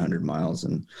riding 100 miles.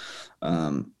 And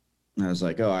I was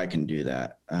like, oh, I can do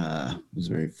that. It was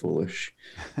very foolish.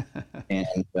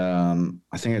 And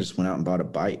I think I just went out and bought a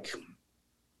bike.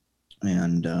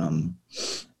 And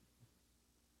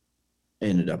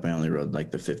ended up I only rode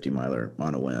like the 50 miler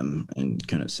on a whim and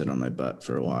couldn't sit on my butt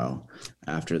for a while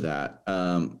after that.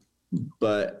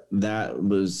 But that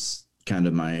was kind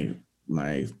of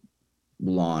my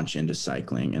launch into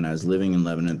cycling. And I was living in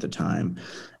Lebanon at the time,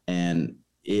 and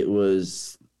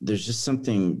there's just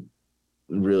something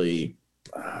really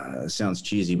sounds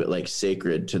cheesy, but like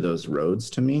sacred to those roads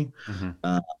to me.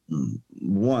 Mm-hmm.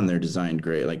 One, they're designed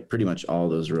great. Like pretty much all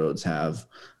those roads have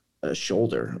a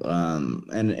shoulder,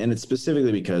 and it's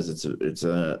specifically because it's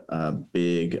a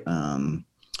big,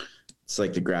 it's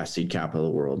like the grass seed capital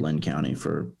of the world, Lynn County,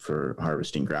 for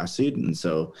harvesting grass seed. And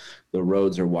so the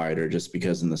roads are wider just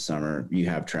because in the summer you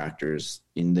have tractors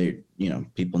and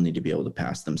people need to be able to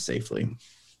pass them safely.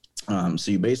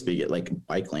 So you basically get like a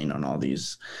bike lane on all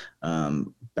these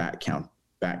back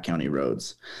county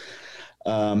roads.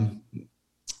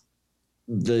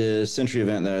 The century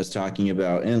event that I was talking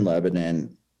about in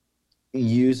Lebanon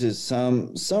uses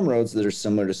some roads that are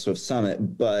similar to Swift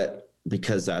Summit, but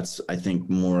because that's, I think,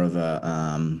 more of a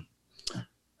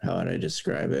how would I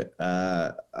describe it?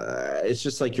 It's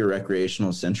just like your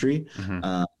recreational century.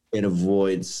 Mm-hmm. It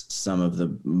avoids some of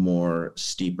the more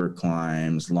steeper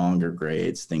climbs, longer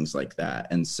grades, things like that.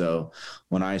 And so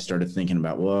when I started thinking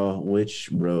about, well, which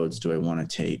roads do I want to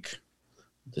take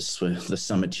the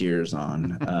Summiteers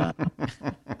on?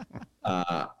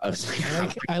 I was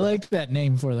like, I like that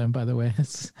name for them, by the way.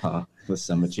 The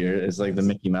Summiteer is like the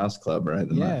Mickey Mouse Club, right?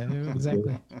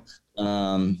 Exactly.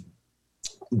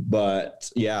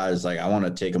 But yeah, I was like, I want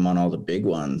to take them on all the big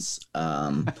ones,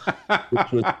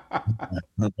 which was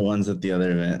the ones that the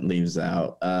other event leaves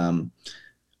out.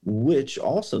 Which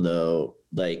also, though,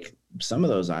 like some of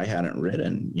those I hadn't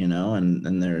ridden,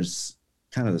 and there's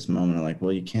kind of this moment of like,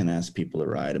 well, you can't ask people to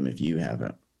ride them if you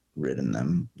haven't ridden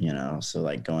them, so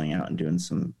like going out and doing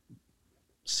some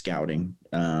scouting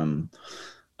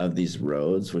of these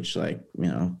roads, which like,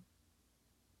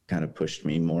 kind of pushed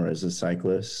me more as a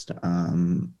cyclist.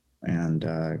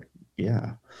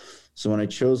 Yeah. So when I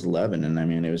chose Lebanon, I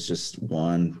mean, it was just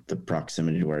the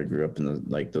proximity to where I grew up and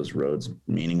those roads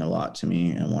meaning a lot to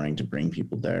me and wanting to bring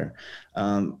people there.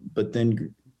 But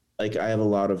then like I have a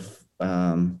lot of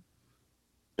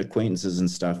acquaintances and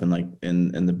stuff and like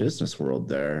in the business world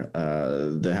there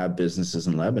that have businesses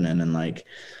in Lebanon, and like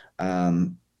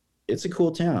it's a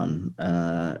cool town.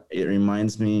 It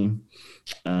reminds me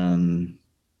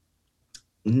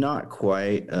not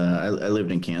quite I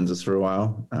lived in Kansas for a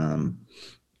while,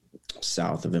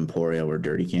 south of Emporia, where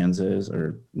Dirty Kansas is,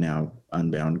 or now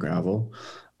Unbound Gravel,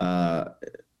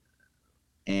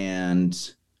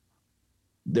 and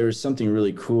there was something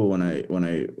really cool when I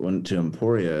went to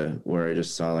Emporia, where I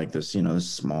just saw like this, this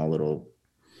small little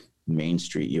Main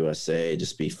Street USA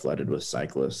just be flooded with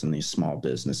cyclists and these small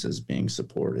businesses being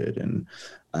supported. And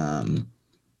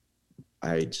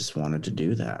I just wanted to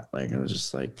do that. Like, I was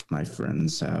just like, my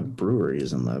friends have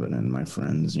breweries in Lebanon. My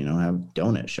friends, have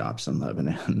donut shops in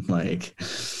Lebanon. Like,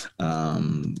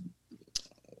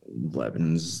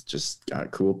 Lebanon's just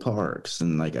got cool parks,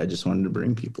 and like I just wanted to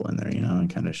bring people in there, and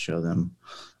kind of show them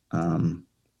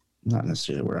not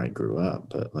necessarily where I grew up,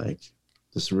 but like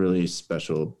this really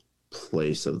special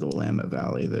place of the Willamette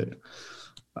Valley that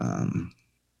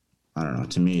I don't know.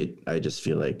 To me, I just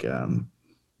feel like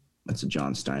it's a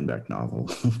John Steinbeck novel.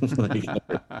 Like,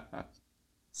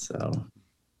 so,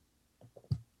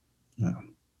 yeah.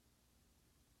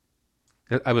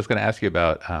 I was going to ask you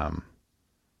about.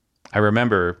 I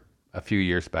remember a few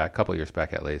years back, a couple years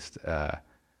back at least,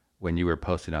 when you were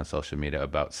posting on social media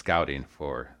about scouting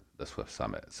for the Swift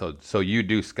Summit. So you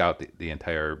do scout the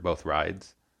entire both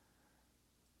rides.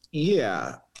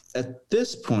 Yeah. At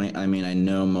this point, I mean, I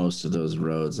know most of those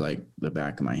roads like the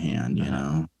back of my hand, you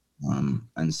know.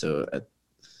 And so at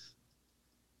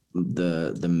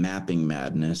the mapping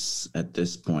madness at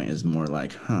this point is more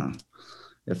like,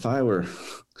 if I were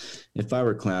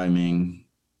climbing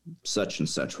such and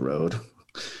such road,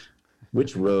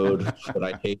 which road would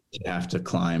I hate to have to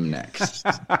climb next?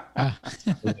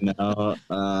 You know,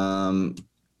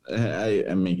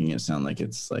 I'm making it sound like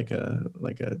it's like a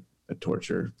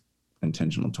torture,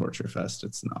 intentional torture fest.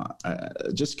 It's not.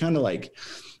 Just kind of like,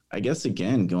 I guess,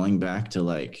 again, going back to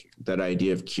like that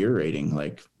idea of curating,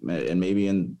 like, and maybe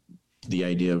in the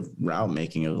idea of route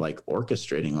making, of like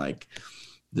orchestrating like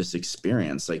this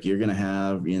experience. Like, you're gonna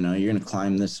have, you know, you're gonna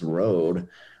climb this road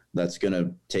that's going to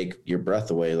take your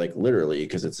breath away, like literally,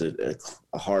 because it's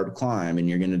a hard climb, and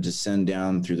you're going to descend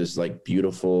down through this like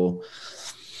beautiful,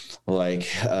 like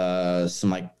some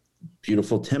like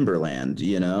beautiful timberland,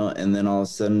 you know, and then all of a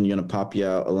sudden you're going to pop you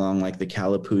out along like the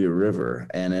Calapooya River,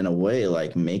 and in a way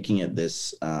like making it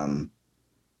this like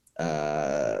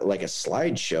a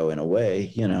slideshow in a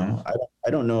way, you know. I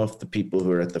don't know if the people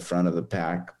who are at the front of the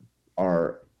pack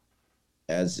are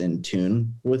as in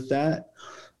tune with that.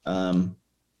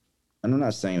 And I'm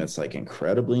not saying it's like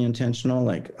incredibly intentional,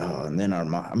 like, oh, and then I'm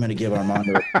going to give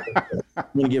Armando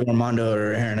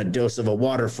or Aaron a dose of a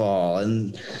waterfall.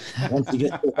 And once you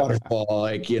get to the waterfall,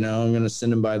 like, you know, I'm going to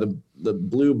send him by the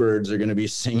bluebirds are going to be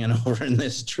singing over in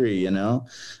this tree, you know?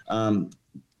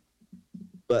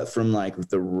 But from like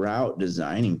the route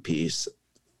designing piece,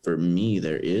 for me,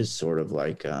 there is sort of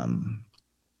like a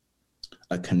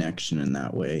connection in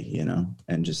that way, you know,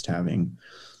 and just having,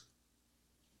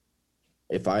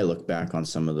 if I look back on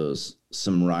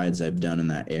some rides I've done in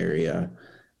that area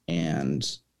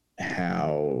and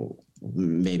how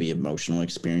maybe emotional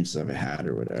experiences I've had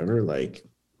or whatever, like,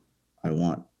 I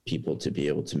want people to be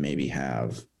able to maybe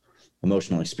have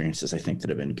emotional experiences, I think, that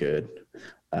have been good.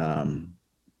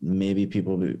 Maybe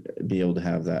people be able to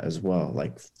have that as well,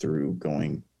 like through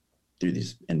going through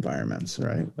these environments,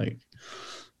 right? Like,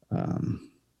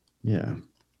 yeah.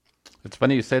 It's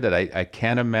funny you say that. I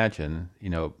can't imagine, you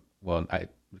know, well,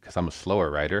 because I'm a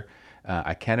slower rider,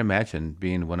 I can't imagine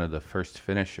being one of the first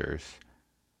finishers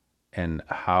and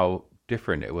how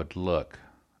different it would look,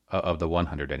 of the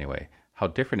 100 anyway, how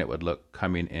different it would look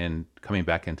coming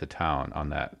back into town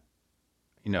on that,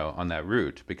 you know, on that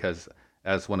route. Because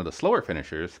as one of the slower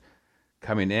finishers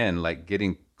coming in, like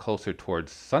getting closer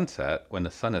towards sunset when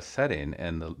the sun is setting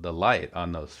and the light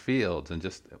on those fields, and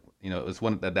just, you know, it was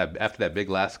one that after that big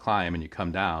last climb and you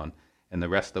come down, and the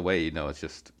rest of the way, you know, it's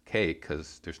just cake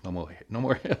because there's no more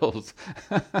hills,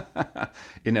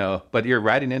 you know. But you're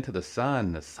riding into the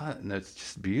sun, and it's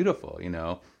just beautiful, you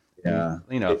know. Yeah. And,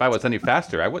 you know, if I was any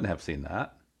faster, I wouldn't have seen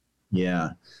that. Yeah.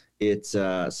 It's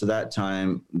so that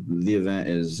time, the event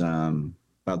is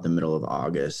about the middle of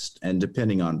August, and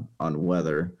depending on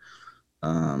weather,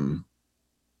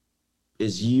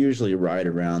 is usually right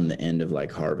around the end of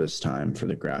like harvest time for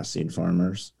the grass seed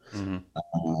farmers.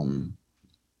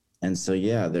 And so,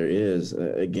 yeah, there is,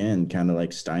 again, kind of like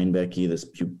Steinbecky, this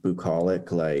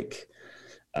bucolic, like,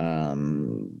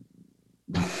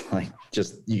 like,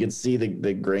 just, you can see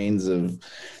the grains of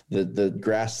the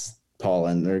grass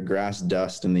pollen or grass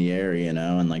dust in the air, you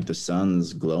know, and like the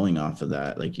sun's glowing off of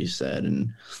that, like you said.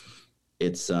 And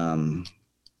it's,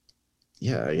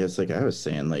 yeah, I guess, like I was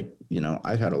saying, like, you know,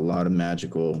 I've had a lot of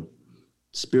magical,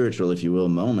 spiritual, if you will,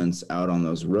 moments out on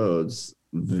those roads,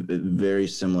 very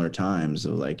similar times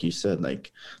of, like you said,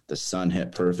 like the sun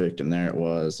hit perfect and there it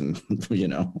was, and you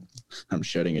know, I'm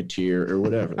shedding a tear or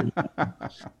whatever.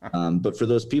 But for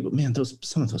those people, man,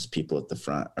 some of those people at the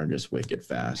front are just wicked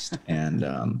fast, and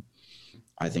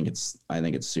I think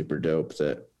it's super dope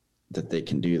that they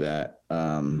can do that.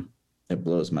 It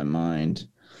blows my mind.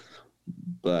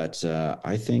 But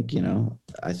I think, you know,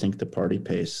 I think the party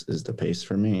pace is the pace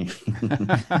for me.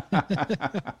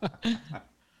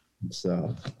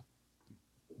 So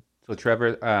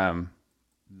Trevor,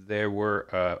 there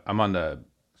were, I'm on the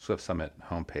Swift Summit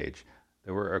homepage.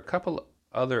 There were a couple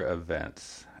other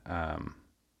events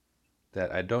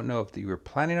that I don't know if you were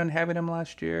planning on having them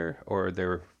last year or they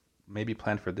were maybe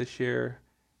planned for this year.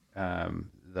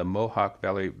 The Mohawk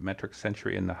Valley Metric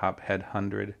Century and the Hophead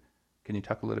 100. Can you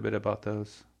talk a little bit about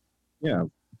those? Yeah.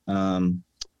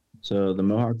 So the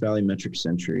Mohawk Valley Metric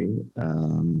Century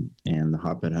and the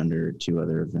Hotbed Hunter are two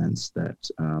other events that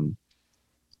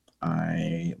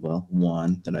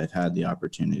one that I've had the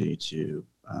opportunity to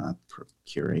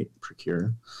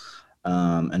procure,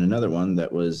 and another one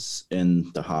that was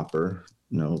in the hopper.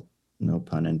 No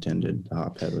pun intended. The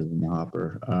hophead was in the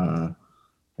hopper.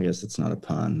 I guess it's not a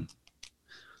pun,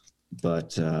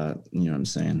 but you know what I'm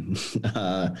saying.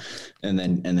 And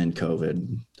then the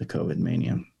COVID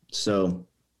mania. So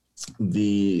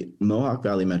the Mohawk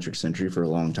Valley Metric Century for a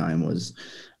long time was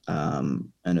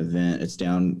an event. It's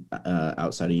down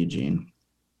outside of Eugene.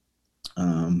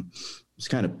 It's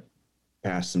kind of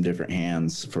passed some different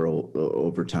hands for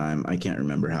over time. I can't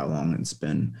remember how long it's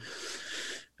been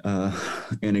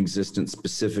in existence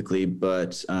specifically,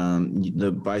 but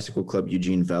the Bicycle Club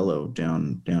Eugene Velo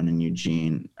down in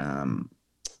Eugene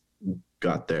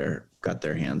got their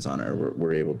hands on it.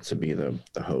 Were able to be the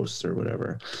hosts or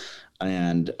whatever,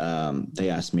 and they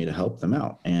asked me to help them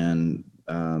out. And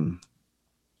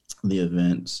the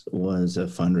event was a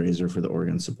fundraiser for the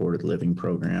Oregon Supported Living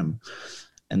Program.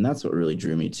 And that's what really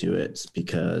drew me to it,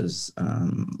 because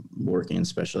working in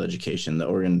special education, the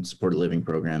Oregon Supported Living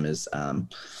Program is,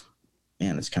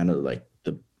 it's kind of like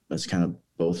it's kind of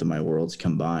both of my worlds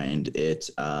combined. It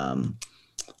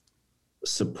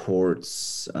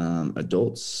supports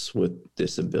adults with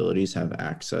disabilities have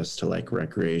access to like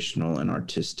recreational and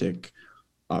artistic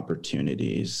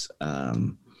opportunities.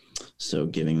 So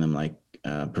giving them like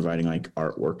providing like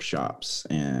art workshops,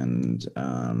 and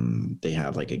they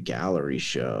have like a gallery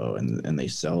show, and they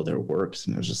sell their works,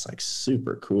 and it was just like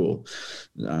super cool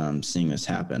seeing this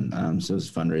happen. So it's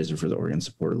a fundraiser for the Oregon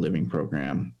Supported Living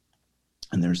Program,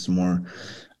 and there's some more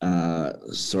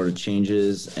sort of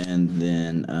changes, and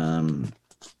then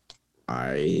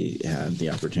I had the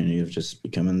opportunity of just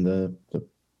becoming the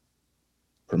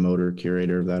promoter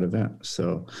curator of that event.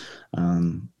 So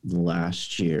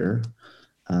last year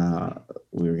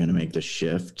we were going to make the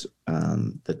shift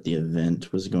that the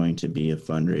event was going to be a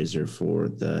fundraiser for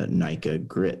the NICA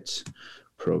Grit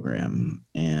program.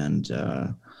 And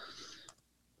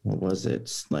what was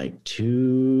it? Like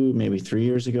 2, maybe 3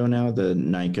 years ago now, the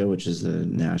NICA, which is the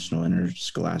National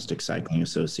Interscholastic Cycling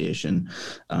Association,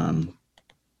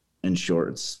 in short,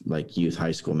 it's like youth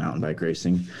high school mountain bike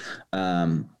racing.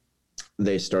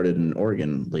 They started an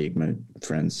Oregon league. My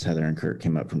friends Heather and Kurt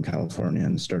came up from California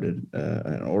and started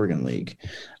an Oregon league.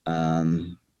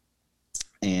 And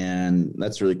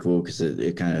that's really cool because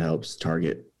it kind of helps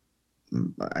target,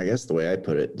 I guess the way I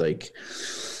put it, like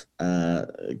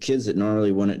kids that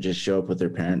normally wouldn't just show up with their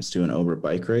parents to an Ober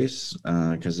bike race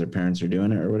because their parents are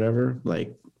doing it or whatever.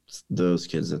 Like those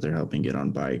kids that they're helping get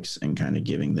on bikes and kind of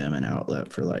giving them an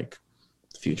outlet for like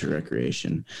future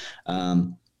recreation.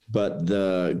 But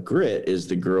the Grit is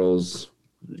the girls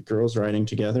riding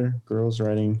together. Girls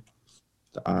riding.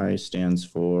 The I stands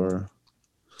for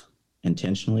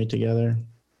intentionally together,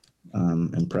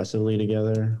 impressively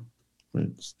together.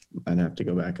 I'd have to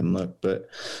go back and look, but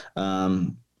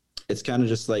it's kind of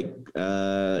just like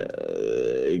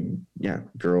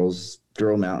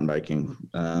girl mountain biking,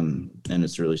 and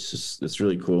it's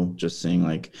really cool just seeing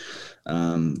like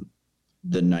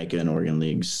the NICA and Oregon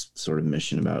League's sort of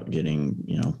mission about getting,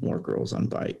 more girls on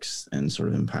bikes and sort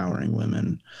of empowering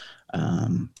women.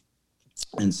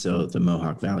 And so the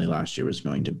Mohawk Valley last year was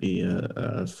going to be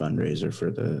a fundraiser for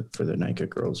the NICA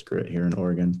Girls Grit here in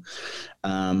Oregon.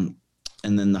 And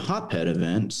then the Hophead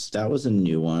event, that was a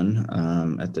new one.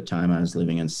 At the time I was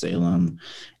living in Salem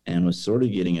and was sort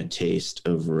of getting a taste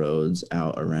of roads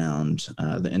out around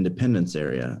the Independence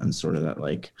area and sort of that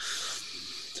like,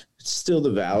 it's still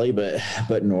the valley,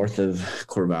 but north of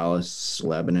Corvallis,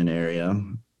 Lebanon area,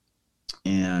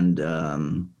 and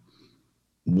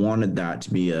wanted that to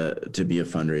be a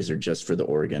fundraiser just for the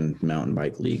Oregon Mountain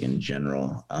Bike League in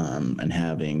general, and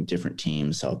having different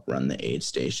teams help run the aid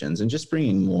stations and just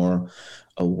bringing more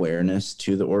awareness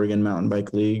to the Oregon Mountain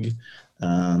Bike League.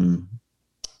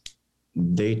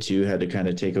 They too had to kind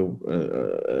of take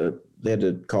they had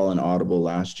to call an audible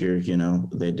last year.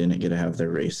 They didn't get to have their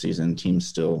race season. Teams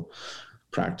still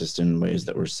practiced in ways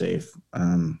that were safe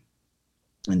and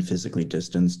physically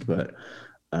distanced. But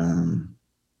I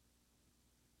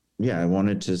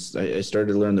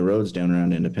started to learn the roads down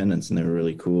around Independence, and they were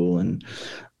really cool. And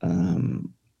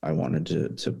I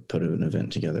wanted to put an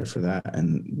event together for that.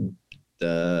 And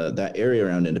that area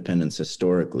around Independence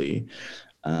historically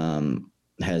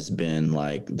has been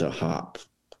like the hop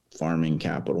farming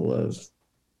capital of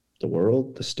the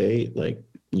world, the state. Like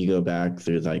you go back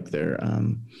through like their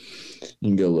you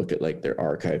can go look at like their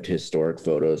archived historic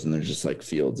photos, and there's just like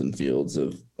fields and fields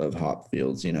of hop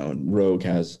fields. And Rogue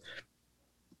has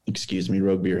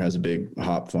Rogue Beer has a big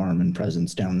hop farm and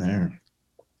presence down there.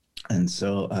 And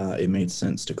so it made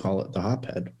sense to call it the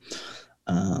Hophead,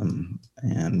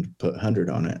 and put 100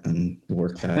 on it and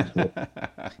work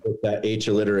that H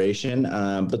alliteration.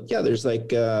 But yeah, there's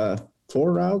like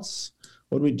 4 routes.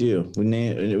 What do we do? We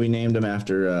named them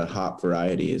after hop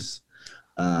varieties.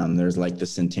 There's like the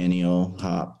Centennial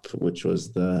hop, which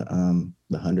was the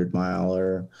 100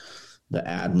 miler, the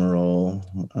Admiral.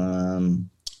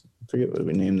 Forget what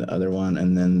we named the other one,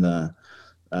 and then the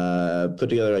put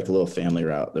together like a little family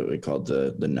route that we called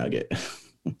the Nugget.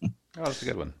 Oh, that's a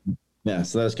good one. Yeah,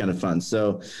 so that was kind of fun.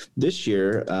 So this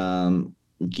year,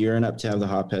 gearing up to have the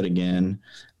Hophead again,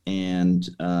 and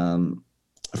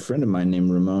a friend of mine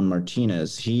named Ramon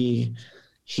Martinez, he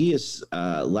is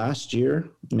last year,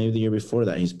 maybe the year before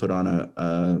that, he's put on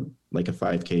a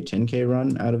 5K, 10K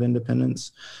run out of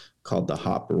Independence called the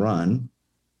Hop Run.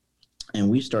 And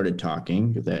we started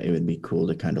talking that it would be cool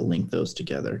to kind of link those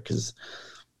together, because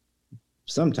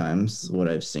sometimes what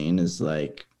I've seen is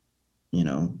like,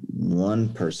 one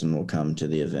person will come to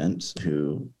the event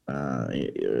who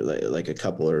like a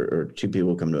couple or 2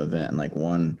 people come to an event, and like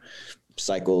one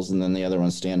cycles and then the other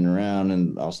one's standing around,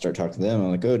 and I'll start talking to them.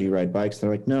 I'm like, oh, do you ride bikes? They're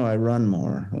like, no, I run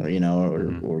more,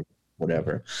 or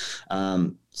whatever.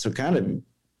 So kind of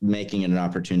making it an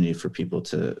opportunity for people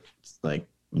to like,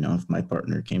 if my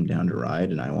partner came down to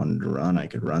ride and I wanted to run, I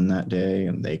could run that day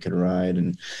and they could ride,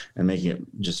 and making it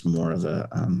just more of a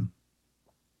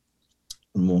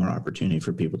more opportunity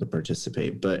for people to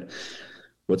participate. But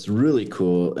what's really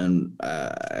cool, and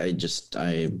I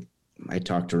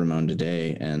talked to Ramon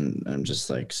today, and I'm just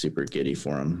like super giddy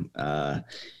for him.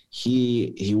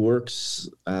 He works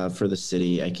for the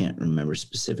city. I can't remember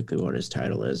specifically what his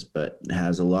title is, but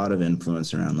has a lot of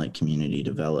influence around like community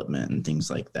development and things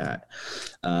like that.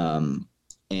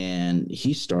 And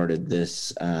he started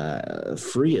this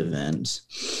free event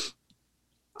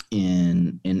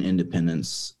in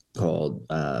Independence called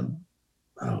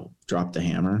Drop the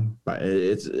Hammer.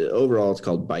 It's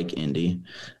called Bike Indy,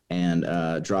 and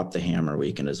Drop the Hammer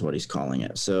Weekend is what he's calling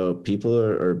it. So people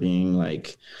are being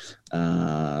like,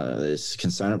 can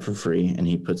sign up for free, and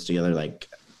he puts together like,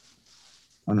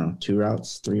 I don't know, 2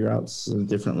 routes, 3 routes,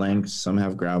 different lengths. Some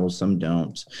have gravel, some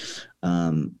don't.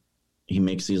 He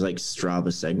makes these like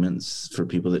Strava segments for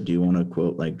people that do want to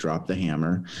quote like drop the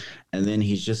hammer, and then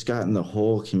he's just gotten the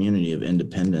whole community of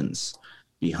Independence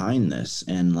behind this,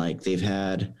 and like they've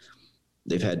had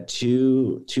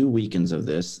 2 weekends of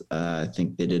this. I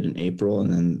think they did in April,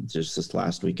 and then just this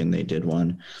last weekend they did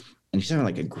one, and he's having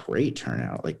like a great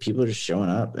turnout. Like people are just showing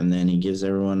up, and then he gives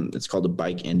everyone, it's called a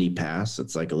Bike Indy Pass.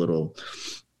 It's like a little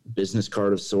business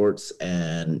card of sorts,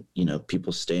 and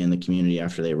people stay in the community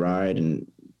after they ride and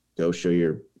go show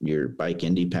your Bike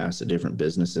Indy Pass at different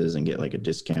businesses and get like a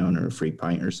discount or a free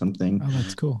pint or something. Oh,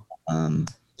 that's cool.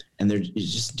 And they're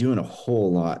just doing a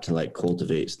whole lot to like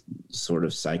cultivate sort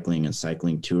of cycling and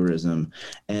cycling tourism.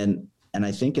 And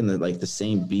I think in the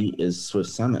same beat as Swift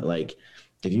Summit, like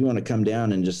if you want to come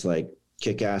down and just like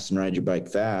kick ass and ride your bike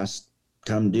fast,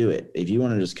 come do it. If you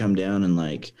want to just come down and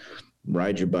like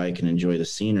ride your bike and enjoy the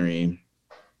scenery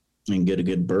and get a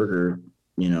good burger,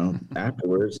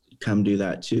 afterwards, come do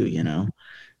that too,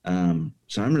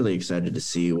 So I'm really excited to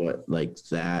see what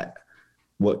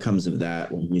comes of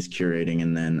that when he's curating,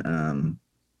 and then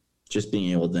just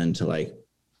being able then to like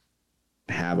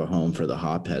have a home for the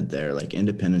Hophead there. Like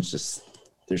Independence,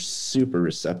 they're super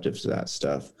receptive to that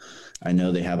stuff. I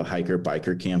know they have a hiker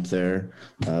biker camp there,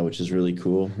 which is really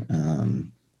cool.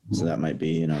 So that might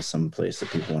be, some place that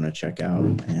people want to check out.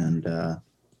 And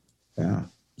yeah,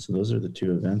 so those are the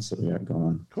 2 events that we got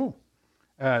going. Cool.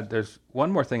 There's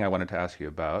one more thing I wanted to ask you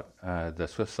about. The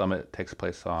Swift Summit takes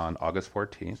place on August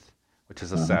 14th, which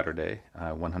is a Saturday,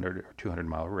 100 or 200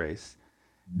 mile race.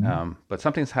 But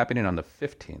something's happening on the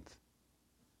 15th.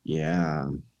 Yeah.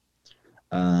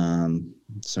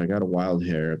 So I got a wild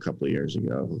hair a couple of years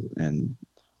ago, and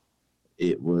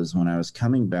it was when I was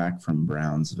coming back from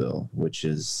Brownsville,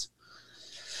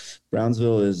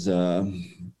 Brownsville is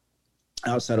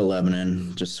outside of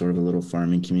Lebanon, just sort of a little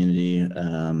farming community.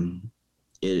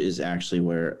 It is actually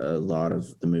where a lot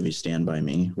of the movie Stand By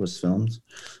Me was filmed.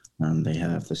 They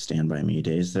have the Stand By Me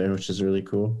days there, which is really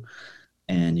cool.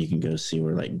 And you can go see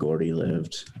where like Gordy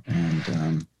lived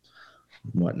and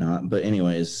whatnot. But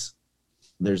anyways,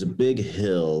 there's a big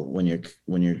hill when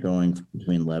you're going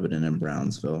between Lebanon and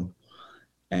Brownsville.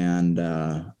 And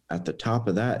at the top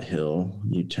of that hill,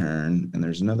 you turn, and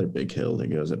there's another big hill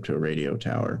that goes up to a radio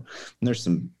tower. And there's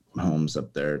some homes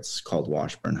up there. It's called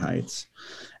Washburn Heights.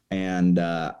 And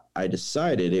I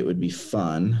decided it would be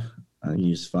fun, I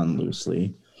use fun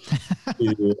loosely,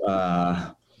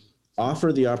 to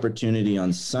offer the opportunity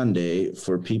on Sunday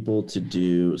for people to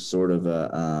do sort of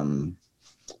a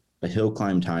hill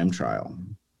climb time trial.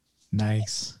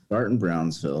 Nice. Start in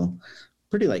Brownsville,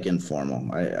 pretty like informal.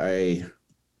 I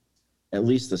at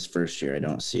least this first year, I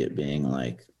don't see it being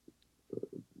like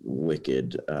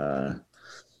wicked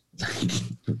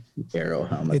arrow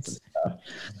helmets.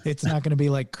 It's not going to be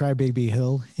like Crybaby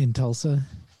Hill in Tulsa.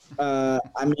 I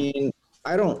mean,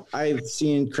 I've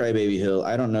seen Crybaby Hill.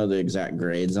 I don't know the exact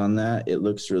grades on that. It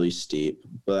looks really steep,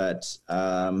 but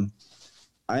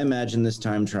I imagine this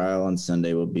time trial on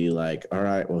Sunday will be like, all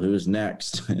right, well, who's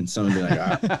next? And someone will be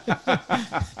like,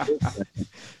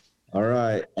 all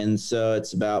right. And so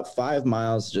it's about 5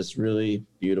 miles, just really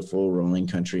beautiful rolling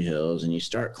country hills. And you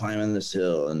start climbing this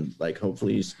hill and like,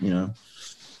 hopefully, you're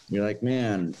like,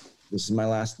 man, this is my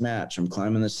last match. I'm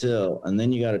climbing this hill. And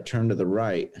then you got to turn to the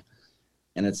right.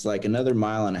 And it's like another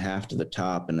 1.5 miles to the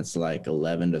top. And it's like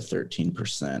 11 to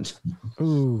 13%.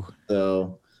 Ooh.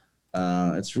 So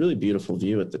it's really beautiful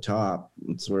view at the top.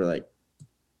 It's where like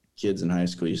kids in high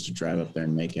school used to drive up there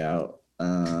and make out.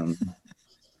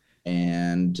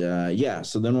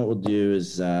 So then what we'll do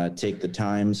is take the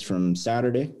times from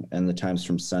Saturday and the times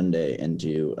from Sunday and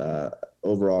do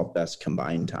overall best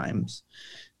combined times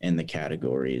in the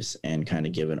categories and kind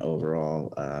of give an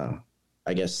overall,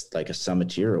 I guess, like a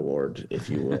summiteer award, if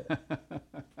you will.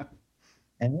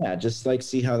 And yeah, just like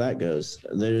see how that goes.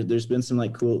 There's been some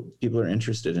like cool people are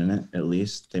interested in it, at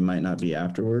least. They might not be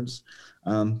afterwards.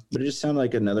 But it just sounded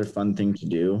like another fun thing to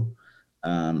do.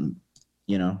 I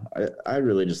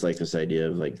really just like this idea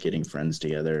of like getting friends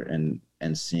together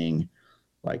and seeing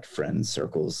like friend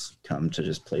circles come to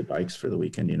just play bikes for the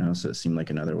weekend, so it seemed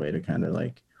like another way to kind of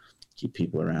like keep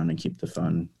people around and keep the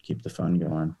fun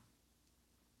going.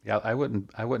 Yeah, I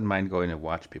wouldn't mind going and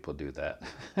watch people do that.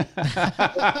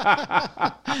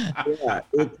 Yeah,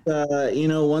 it's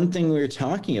one thing we were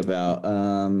talking about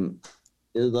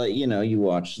is like you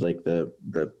watch like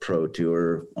the pro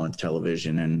tour on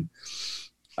television and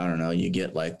I don't know, you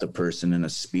get like the person in a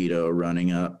Speedo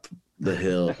running up the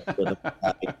hill with a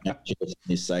bike and just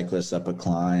these cyclists up a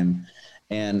climb.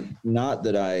 And not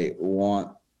that I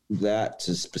want that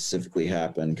to specifically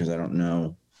happen because I don't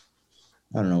know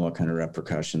what kind of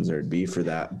repercussions there'd be for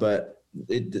that. But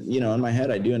it, in my head,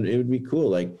 it would be cool,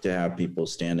 like to have people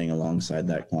standing alongside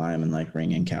that climb and like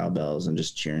ringing cowbells and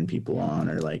just cheering people on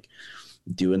or like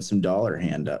doing some dollar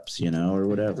hand ups, or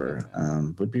whatever,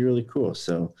 would be really cool.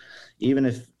 So even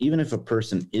if a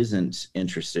person isn't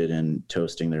interested in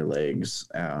toasting their legs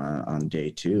on day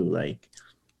 2, like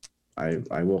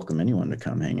I welcome anyone to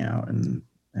come hang out and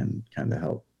kind of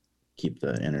help keep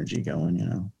the energy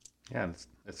going, Yeah,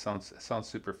 it sounds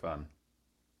super fun.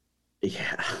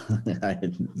 Yeah,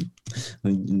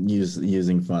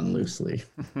 using fun loosely.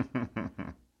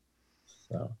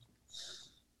 So,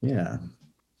 yeah.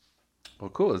 Well,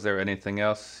 cool. Is there anything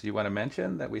else you want to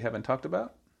mention that we haven't talked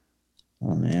about?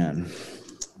 Oh man.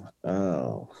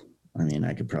 I mean,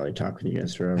 I could probably talk with you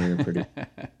guys forever. You're pretty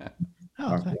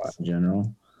talk a lot in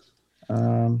general.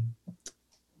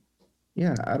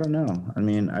 Yeah, I don't know. I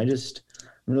mean, I'm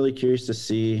really curious to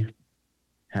see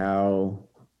how,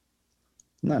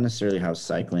 not necessarily how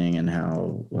cycling and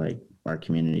how like our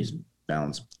communities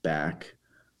bounce back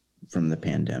from the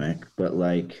pandemic, but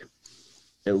like,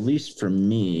 at least for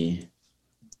me,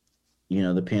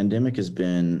 the pandemic has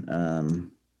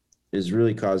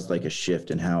really caused like a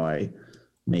shift in how I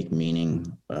make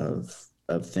meaning of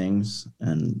things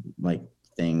and like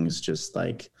things just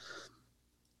like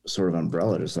sort of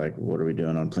umbrella, just like what are we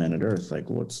doing on planet Earth? Like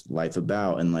what's life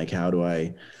about? And like how do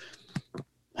I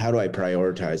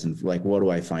prioritize and like what do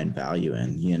I find value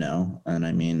in, And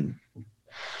I mean,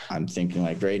 I'm thinking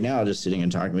like right now, just sitting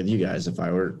and talking with you guys, if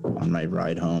I were on my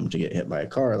ride home to get hit by a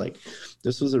car, like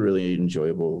this was a really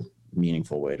enjoyable,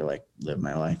 meaningful way to like live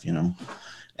my life,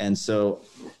 And so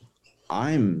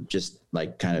I'm just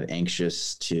like kind of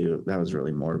anxious that was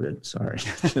really morbid. Sorry.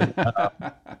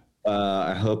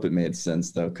 I hope it made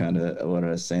sense though, kind of what I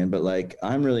was saying, but like,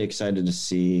 I'm really excited to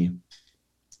see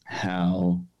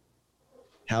how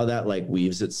that like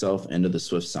weaves itself into the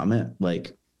Swift Summit.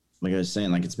 Like I was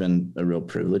saying, like it's been a real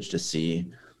privilege to see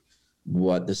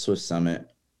what the Swift Summit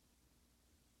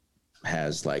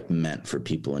has like meant for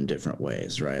people in different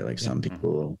ways, right? Like some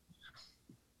people,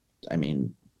 I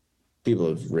mean, people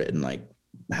have written like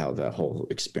how the whole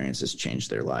experience has changed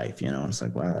their life, It's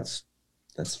like, wow,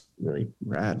 that's really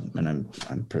rad. And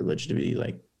I'm privileged to be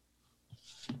like,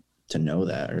 to know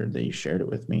that, or that you shared it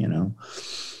with me,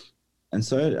 And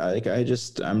so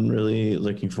I'm really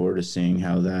looking forward to seeing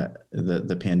how that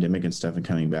the pandemic and stuff and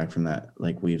coming back from that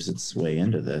like weaves its way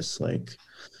into this. Like,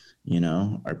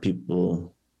 are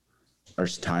people our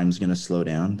time's going to slow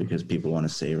down because people want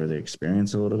to savor the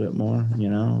experience a little bit more, you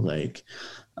know, like,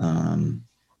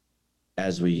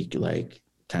 as we like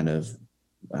kind of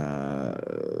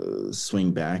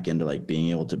swing back into like being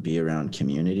able to be around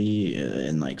community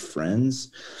and like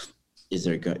friends, is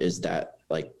that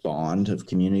like bond of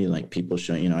community, like people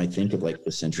showing, you know, I think of like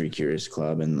the Century Curious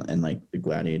Club and like the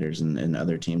Gladiators and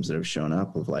other teams that have shown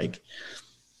up, of like,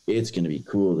 it's going to be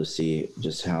cool to see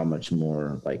just how much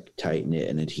more like tight knit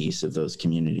and adhesive those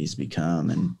communities become.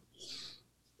 And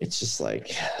it's just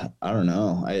like, I don't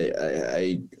know.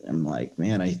 I am like,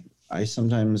 man, I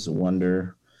sometimes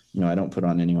wonder, you know, I don't put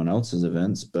on anyone else's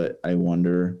events, but I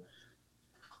wonder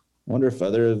if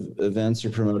other events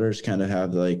or promoters kind of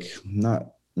have like,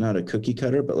 not a cookie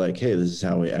cutter, but like, hey, this is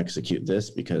how we execute this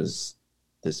because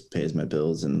this pays my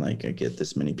bills and like I get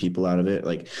this many people out of it.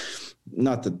 Like,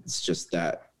 not that it's just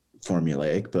that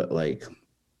formulaic, but like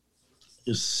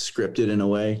just scripted in a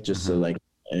way, just so like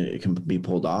it can be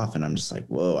pulled off. And I'm just like,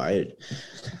 whoa, I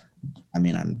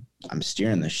mean, I'm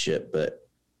steering this ship, but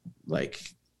like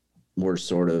we're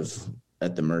sort of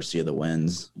at the mercy of the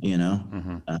winds, you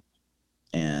know?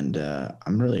 And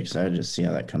I'm really excited to see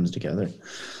how that comes together.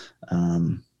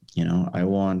 You know, I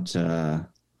want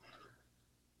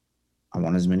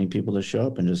as many people to show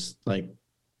up and just like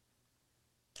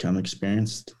come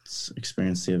experience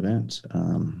the event.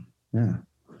 Yeah.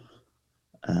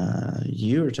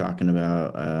 You were talking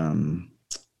about,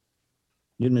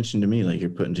 you had mentioned to me, like you're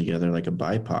putting together like a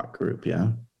BIPOC group.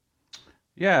 Yeah.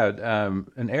 Yeah.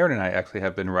 And Aaron and I actually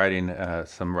have been riding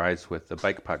some rides with the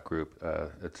Bike Pot group.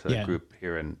 It's a group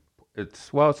here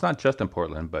it's not just in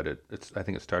Portland, but I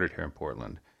think it started here in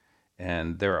Portland.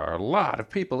 And there are a lot of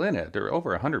people in it. There are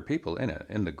over 100 people in it,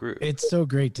 in the group. It's so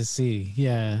great to see.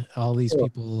 Yeah. All these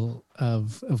people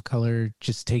of color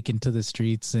just taken to the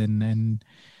streets and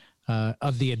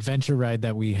of the adventure ride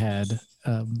that we had,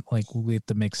 like with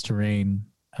the mixed terrain.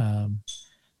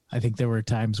 I think there were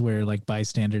times where like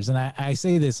bystanders, and I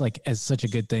say this like as such a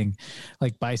good thing,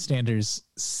 like bystanders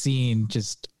seeing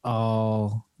just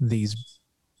all these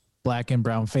black and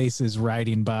brown faces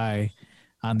riding by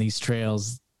on these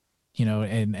trails, you know,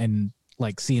 and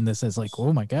like seeing this as like,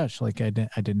 oh my gosh, like I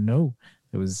didn't know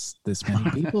there was this many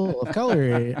people of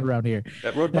color around here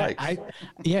that rode bikes.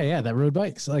 That rode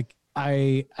bikes. Like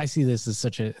I see this as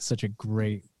such a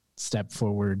great step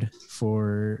forward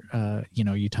for you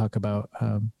know, you talk about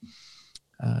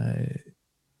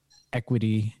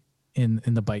equity in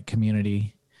the bike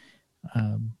community.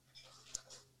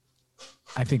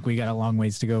 I think we got a long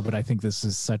ways to go, but I think this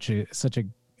is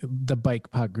the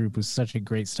Bike Pot group was such a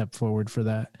great step forward for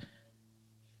that.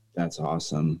 That's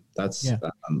awesome. That's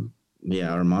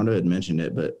Armando had mentioned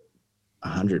it, but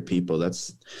 100 people,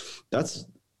 that's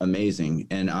amazing.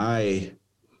 And I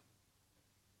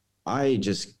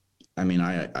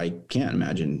can't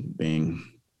imagine being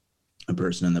a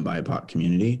person in the BIPOC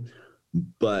community,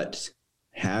 but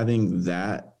having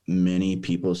that many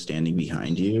people standing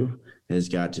behind you has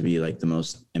got to be like the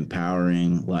most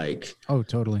empowering, like, oh,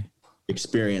 totally,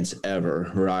 experience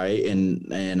ever, right?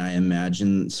 And I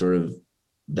imagine sort of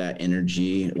that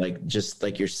energy, like just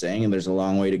like you're saying, and there's a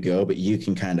long way to go, but you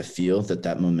can kind of feel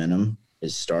that momentum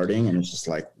is starting, and it's just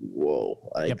like, whoa,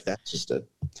 like that's just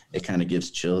it kind of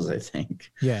gives chills, I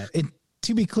think. Yeah,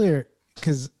 to be clear,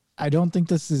 because I don't think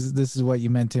this is what you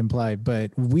meant to imply,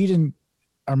 but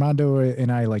Armando and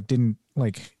I didn't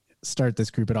start this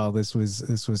group at all. This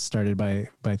was started by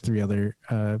three other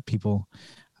people.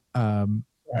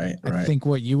 Right. I think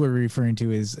what you were referring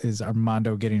to is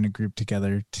Armando getting a group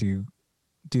together to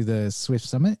do the Swift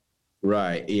Summit.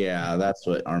 Right. Yeah, that's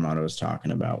what Armando was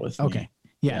talking about with me. Okay.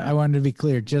 Yeah, I wanted to be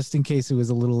clear, just in case it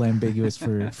was a little ambiguous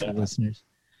for listeners.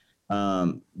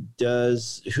 Who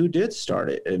did start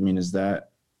it? I mean, does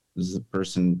the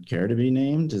person care to be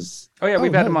named?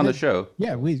 We've had him on the show.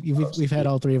 Yeah, we've had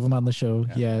all three of them on the show.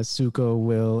 Yeah, Suko,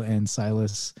 Will, and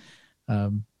Silas.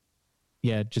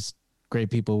 Just great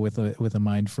people with a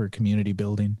mind for community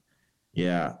building.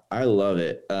 Yeah, I love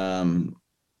it. I'm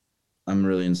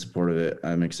really in support of it.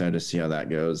 I'm excited to see how that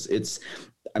goes. That's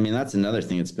another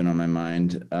thing that's been on my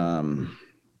mind. I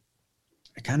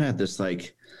kind of had this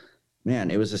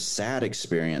it was a sad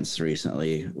experience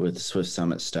recently with Swift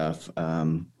Summit stuff.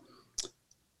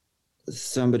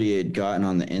 Somebody had gotten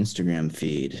on the Instagram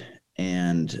feed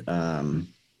and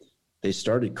they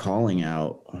started calling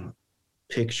out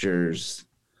pictures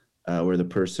where the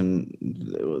person,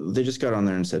 they just got on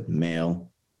there and said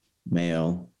male,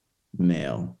 male,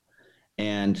 male.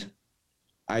 And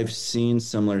I've seen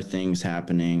similar things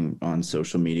happening on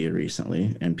social media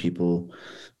recently, and people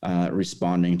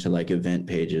responding to event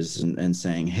pages and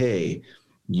saying, hey,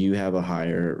 you have a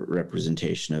higher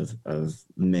representation of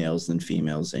males than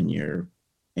females in your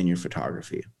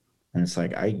photography. And it's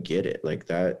like, I get it. Like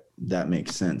that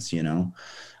makes sense, you know?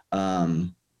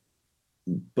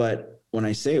 But when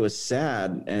I say it was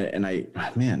sad, and I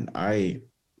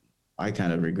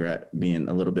kind of regret being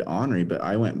a little bit ornery, but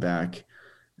I went back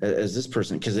as this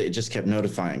person, because it just kept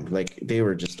notifying, like they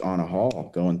were just on a haul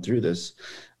going through this.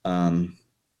 So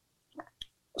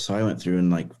I went through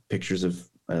and like pictures of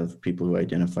people who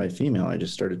identify female, I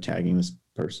just started tagging this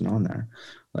person on there.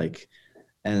 Like,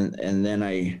 and then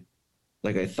I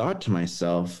thought to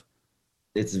myself,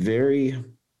 it's very,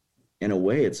 in a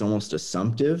way, it's almost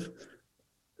assumptive.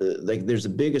 Like there's a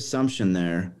big assumption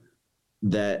there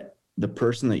that the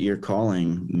person that you're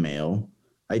calling male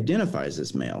identifies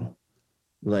as male.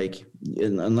 Like,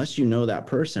 unless you know that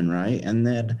person, right? And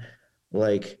then,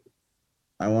 like,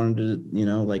 I wanted to, you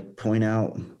know, like point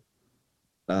out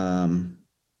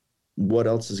what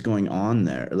else is going on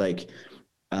there. Like,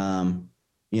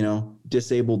 you know,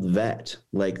 disabled vet.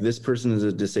 Like, this person is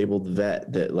a disabled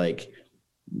vet that, like,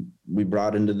 we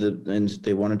brought into and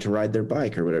they wanted to ride their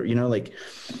bike or whatever, you know, like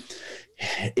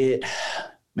it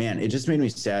just made me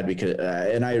sad because,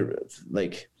 and I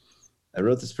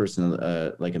wrote this person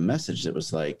like a message that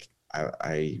was like,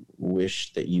 I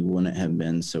wish that you wouldn't have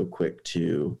been so quick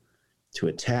to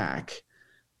attack,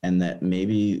 and that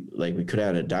maybe like we could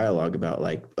have had a dialogue about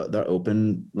like the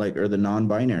open, like, or the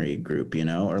non-binary group, you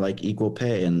know, or like equal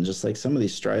pay, and just like some of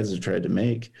these strides I've tried to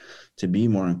make to be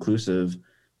more inclusive,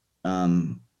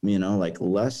 you know, like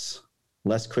less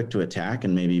quick to attack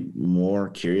and maybe more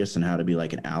curious on how to be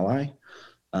like an ally.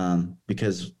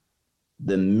 Because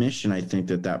the mission I think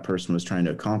that person was trying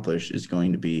to accomplish is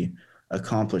going to be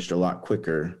accomplished a lot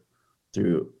quicker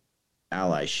through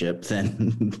allyship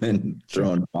than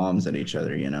throwing bombs at each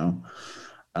other, you know?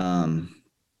 And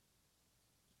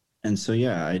so,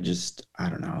 yeah, I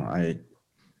don't know.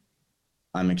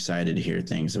 I'm excited to hear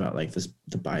things about like the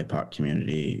BIPOC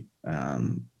community,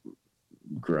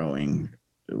 growing,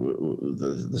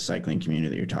 the cycling community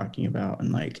that you're talking about.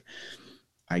 And like,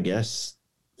 I guess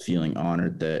feeling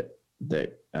honored that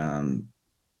a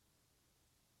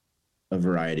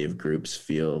variety of groups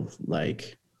feel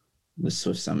like the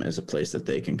Swift Summit is a place that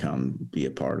they can come be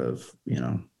a part of, you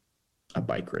know, a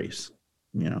bike race,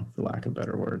 you know, for lack of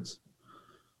better words.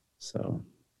 So,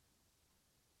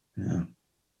 yeah,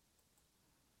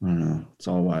 I don't know. It's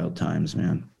all wild times,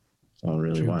 man. It's all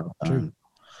really wild times.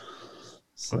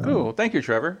 So. Well, cool. Well, thank you,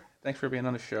 Trevor. Thanks for being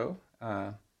on the show.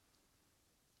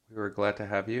 We were glad to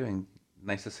have you, and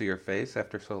nice to see your face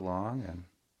after so long. And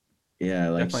yeah,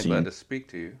 definitely glad to speak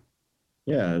to you.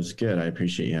 Yeah, it was good. I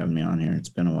appreciate you having me on here. It's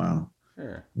been a while.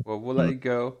 Sure. Well, we'll let you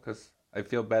go because I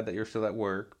feel bad that you're still at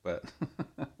work, but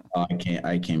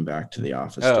I came back to the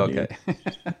office. Oh, okay. A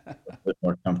bit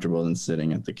more comfortable than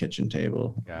sitting at the kitchen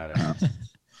table. Got it.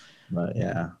 But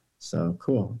yeah, so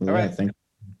cool. All right.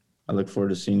 I look forward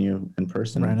to seeing you in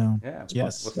person. Right on. Yeah.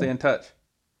 Yes. We'll stay in touch.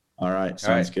 All right.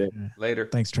 Sounds good. Later.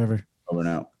 Thanks, Trevor. Over and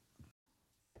out.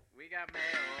 We got mail.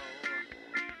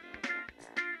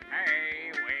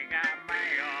 Hey, we got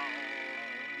mail.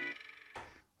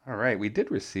 All right. We did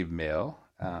receive mail,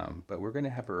 but we're going to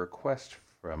have a request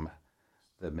from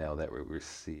the mail that we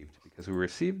received, because we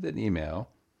received an email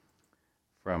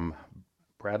from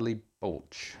Bradley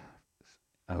Bolch,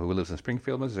 who lives in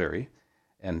Springfield, Missouri,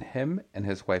 and him and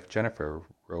his wife Jennifer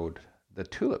rode the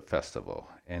Tulip Festival,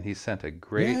 and he sent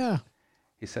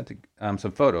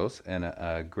some photos and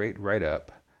a great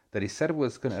write-up that he said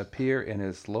was going to appear in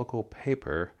his local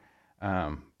paper,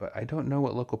 but I don't know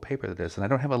what local paper that is, and I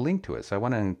don't have a link to it, so I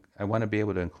want to be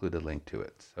able to include a link to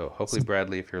it. So hopefully,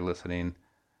 Bradley, if you're listening,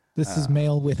 this is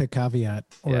mail with a caveat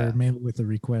or mail with a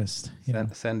request.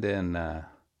 Send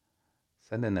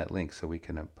in that link so we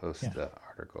can post the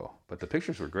article. But the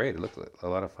pictures were great. It looked like a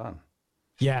lot of fun.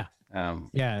 Yeah.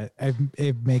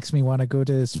 It makes me want to go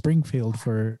to Springfield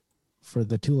for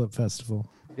the Tulip Festival.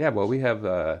 Yeah, well, we have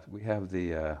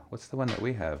the what's the one that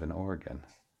we have in Oregon?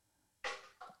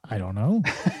 I don't know.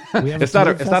 It's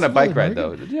not a bike ride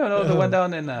though. Did you know the one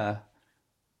down in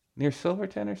near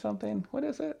Silverton or something? What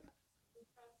is it?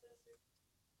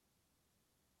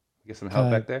 Get some help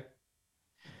back there.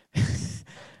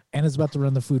 Anna's about to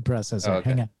run the food processor. Oh, okay.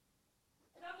 Hang on.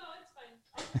 No, it's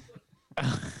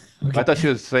fine. Okay. I thought she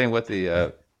was saying what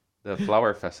the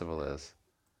flower festival is.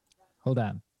 Hold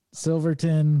on.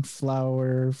 Silverton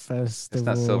Flower Festival. It's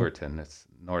not Silverton. It's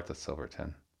north of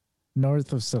Silverton.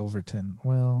 North of Silverton.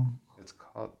 Well, it's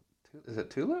called. Is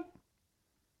it Tulip?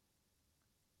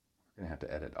 We're gonna have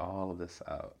to edit all of this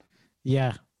out.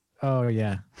 Yeah. Oh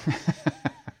yeah.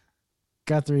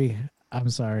 Guthrie, I'm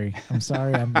sorry.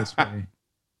 I'm this way.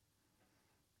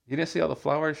 You didn't see all the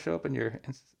flowers show up in your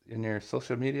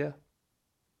social media?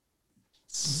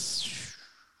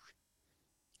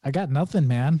 I got nothing,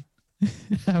 man.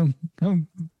 I'm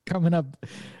coming up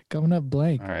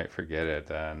blank. All right, forget it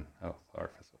then. Oh,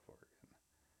 Flower Festival of Oregon.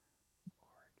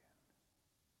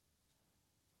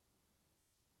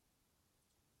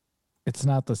 It's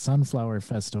not the Sunflower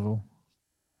Festival.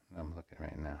 I'm looking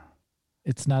right now.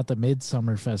 It's not the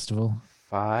Midsummer Festival.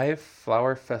 5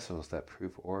 flower festivals that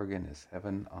prove Oregon is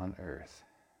heaven on earth.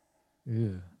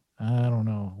 Ew, I don't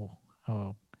know.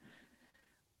 Oh,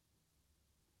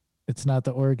 it's not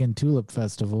the Oregon Tulip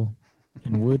Festival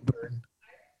in Woodburn.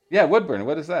 Yeah, Woodburn.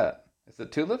 What is that? Is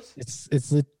it tulips? It's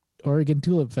the Oregon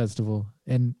Tulip Festival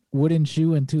and Wooden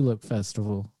Shoe and Tulip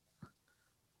Festival.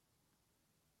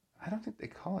 I don't think they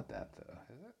call it that, though.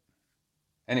 Is it?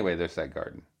 Anyway, there's that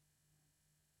garden.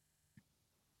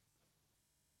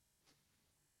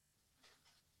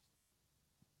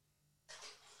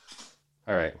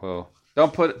 All right. Well,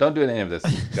 don't do any of this,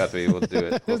 Guthrie. We'll do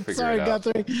it. We'll figure Sorry, it out.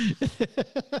 Guthrie.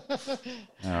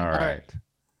 All right.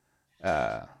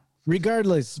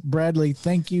 Regardless, Bradley,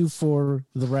 thank you for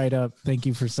the write-up. Thank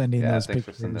you for sending those thanks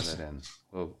pictures. for sending it in.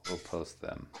 We'll post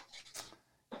them.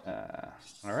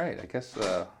 All right. I guess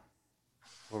we'll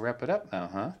wrap it up now,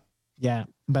 huh? Yeah,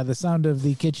 by the sound of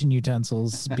the kitchen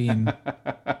utensils being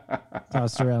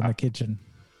tossed around the kitchen.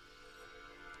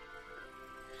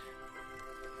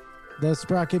 The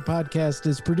Sprocket Podcast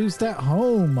is produced at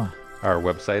home. Our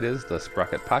website is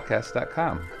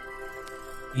thesprocketpodcast.com.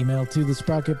 Email to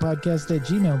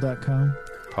thesprocketpodcast@gmail.com.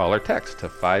 Call or text to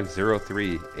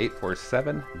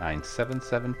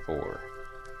 503-847-9774.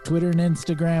 Twitter and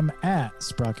Instagram at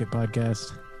Sprocket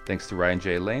Podcast. Thanks to Ryan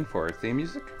J. Lane for our theme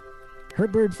music.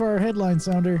 Herbert for our headline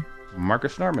sounder.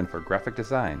 Marcus Norman for graphic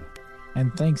design.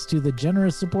 And thanks to the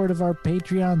generous support of our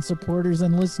Patreon supporters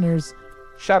and listeners.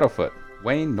 Shadowfoot,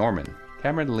 Wayne Norman,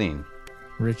 Cameron Lean,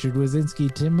 Richard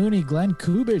Wazinski, Tim Mooney, Glenn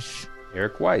Kubish,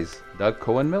 Eric Wise, Doug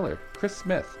Cohen-Miller, Chris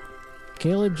Smith,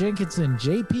 Caleb Jenkinson,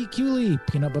 J.P. Cooley,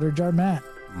 Peanut Butter Jar Matt,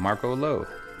 Marco Lowe,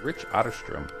 Rich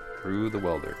Otterstrom, Drew the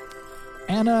Welder,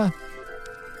 Anna,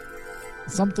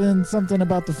 something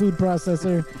about the food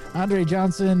processor, Andre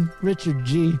Johnson, Richard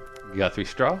G. Guthrie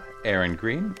Straw, Aaron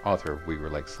Green, author of We Were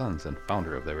Like Sons and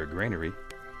founder of Their Granary,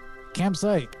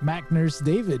 Campsite, Mac Nurse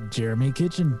David, Jeremy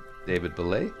Kitchen, David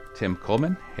Belay, Tim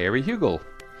Coleman, Harry Hugel,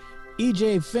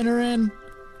 EJ Finneran,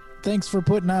 thanks for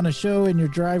putting on a show in your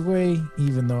driveway,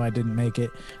 even though I didn't make it,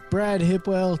 Brad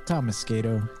Hipwell, Thomas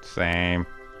Scato, same,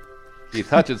 Keith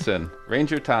Hutchinson,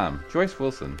 Ranger Tom, Joyce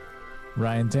Wilson,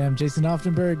 Ryan Tam, Jason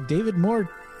Offenberg, David Moore,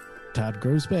 Todd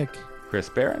Grosbeck, Chris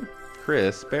Barron,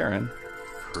 Chris Barron,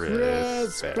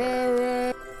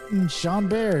 Sean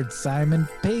Baird, Simon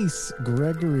Pace,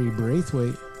 Gregory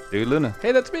Braithwaite, Dude Luna,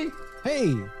 hey, that's me,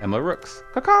 hey, Emma Rooks,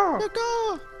 Caw-caw,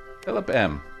 Caw-caw. Philip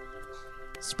M,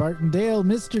 Spartan Dale,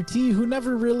 Mr. T, who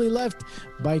never really left,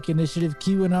 Bike Initiative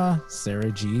Keweenaw,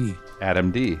 Sarah G,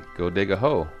 Adam D, Go Dig a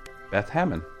Hoe, Beth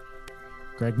Hammond,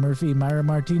 Greg Murphy, Myra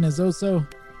Martinez Oso,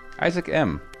 Isaac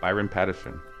M, Byron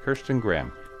Patterson, Kirsten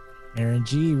Graham, Aaron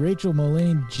G, Rachel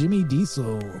Mullane, Jimmy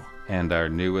Diesel, and our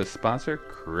newest sponsor,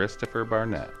 Christopher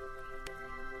Barnett.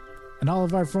 and all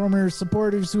of our former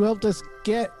supporters who helped us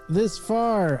get this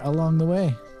far along the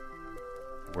way.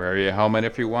 Wear your helmet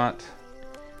if you want.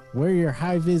 Wear your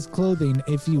high-vis clothing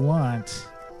if you want.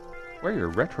 Wear your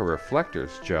retro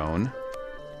reflectors, Joan.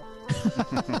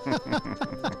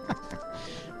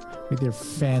 With your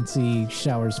fancy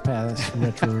Showers Pass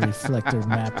retro reflector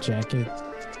map jacket.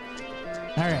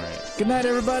 All right. Good night,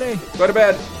 everybody. Go to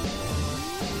bed.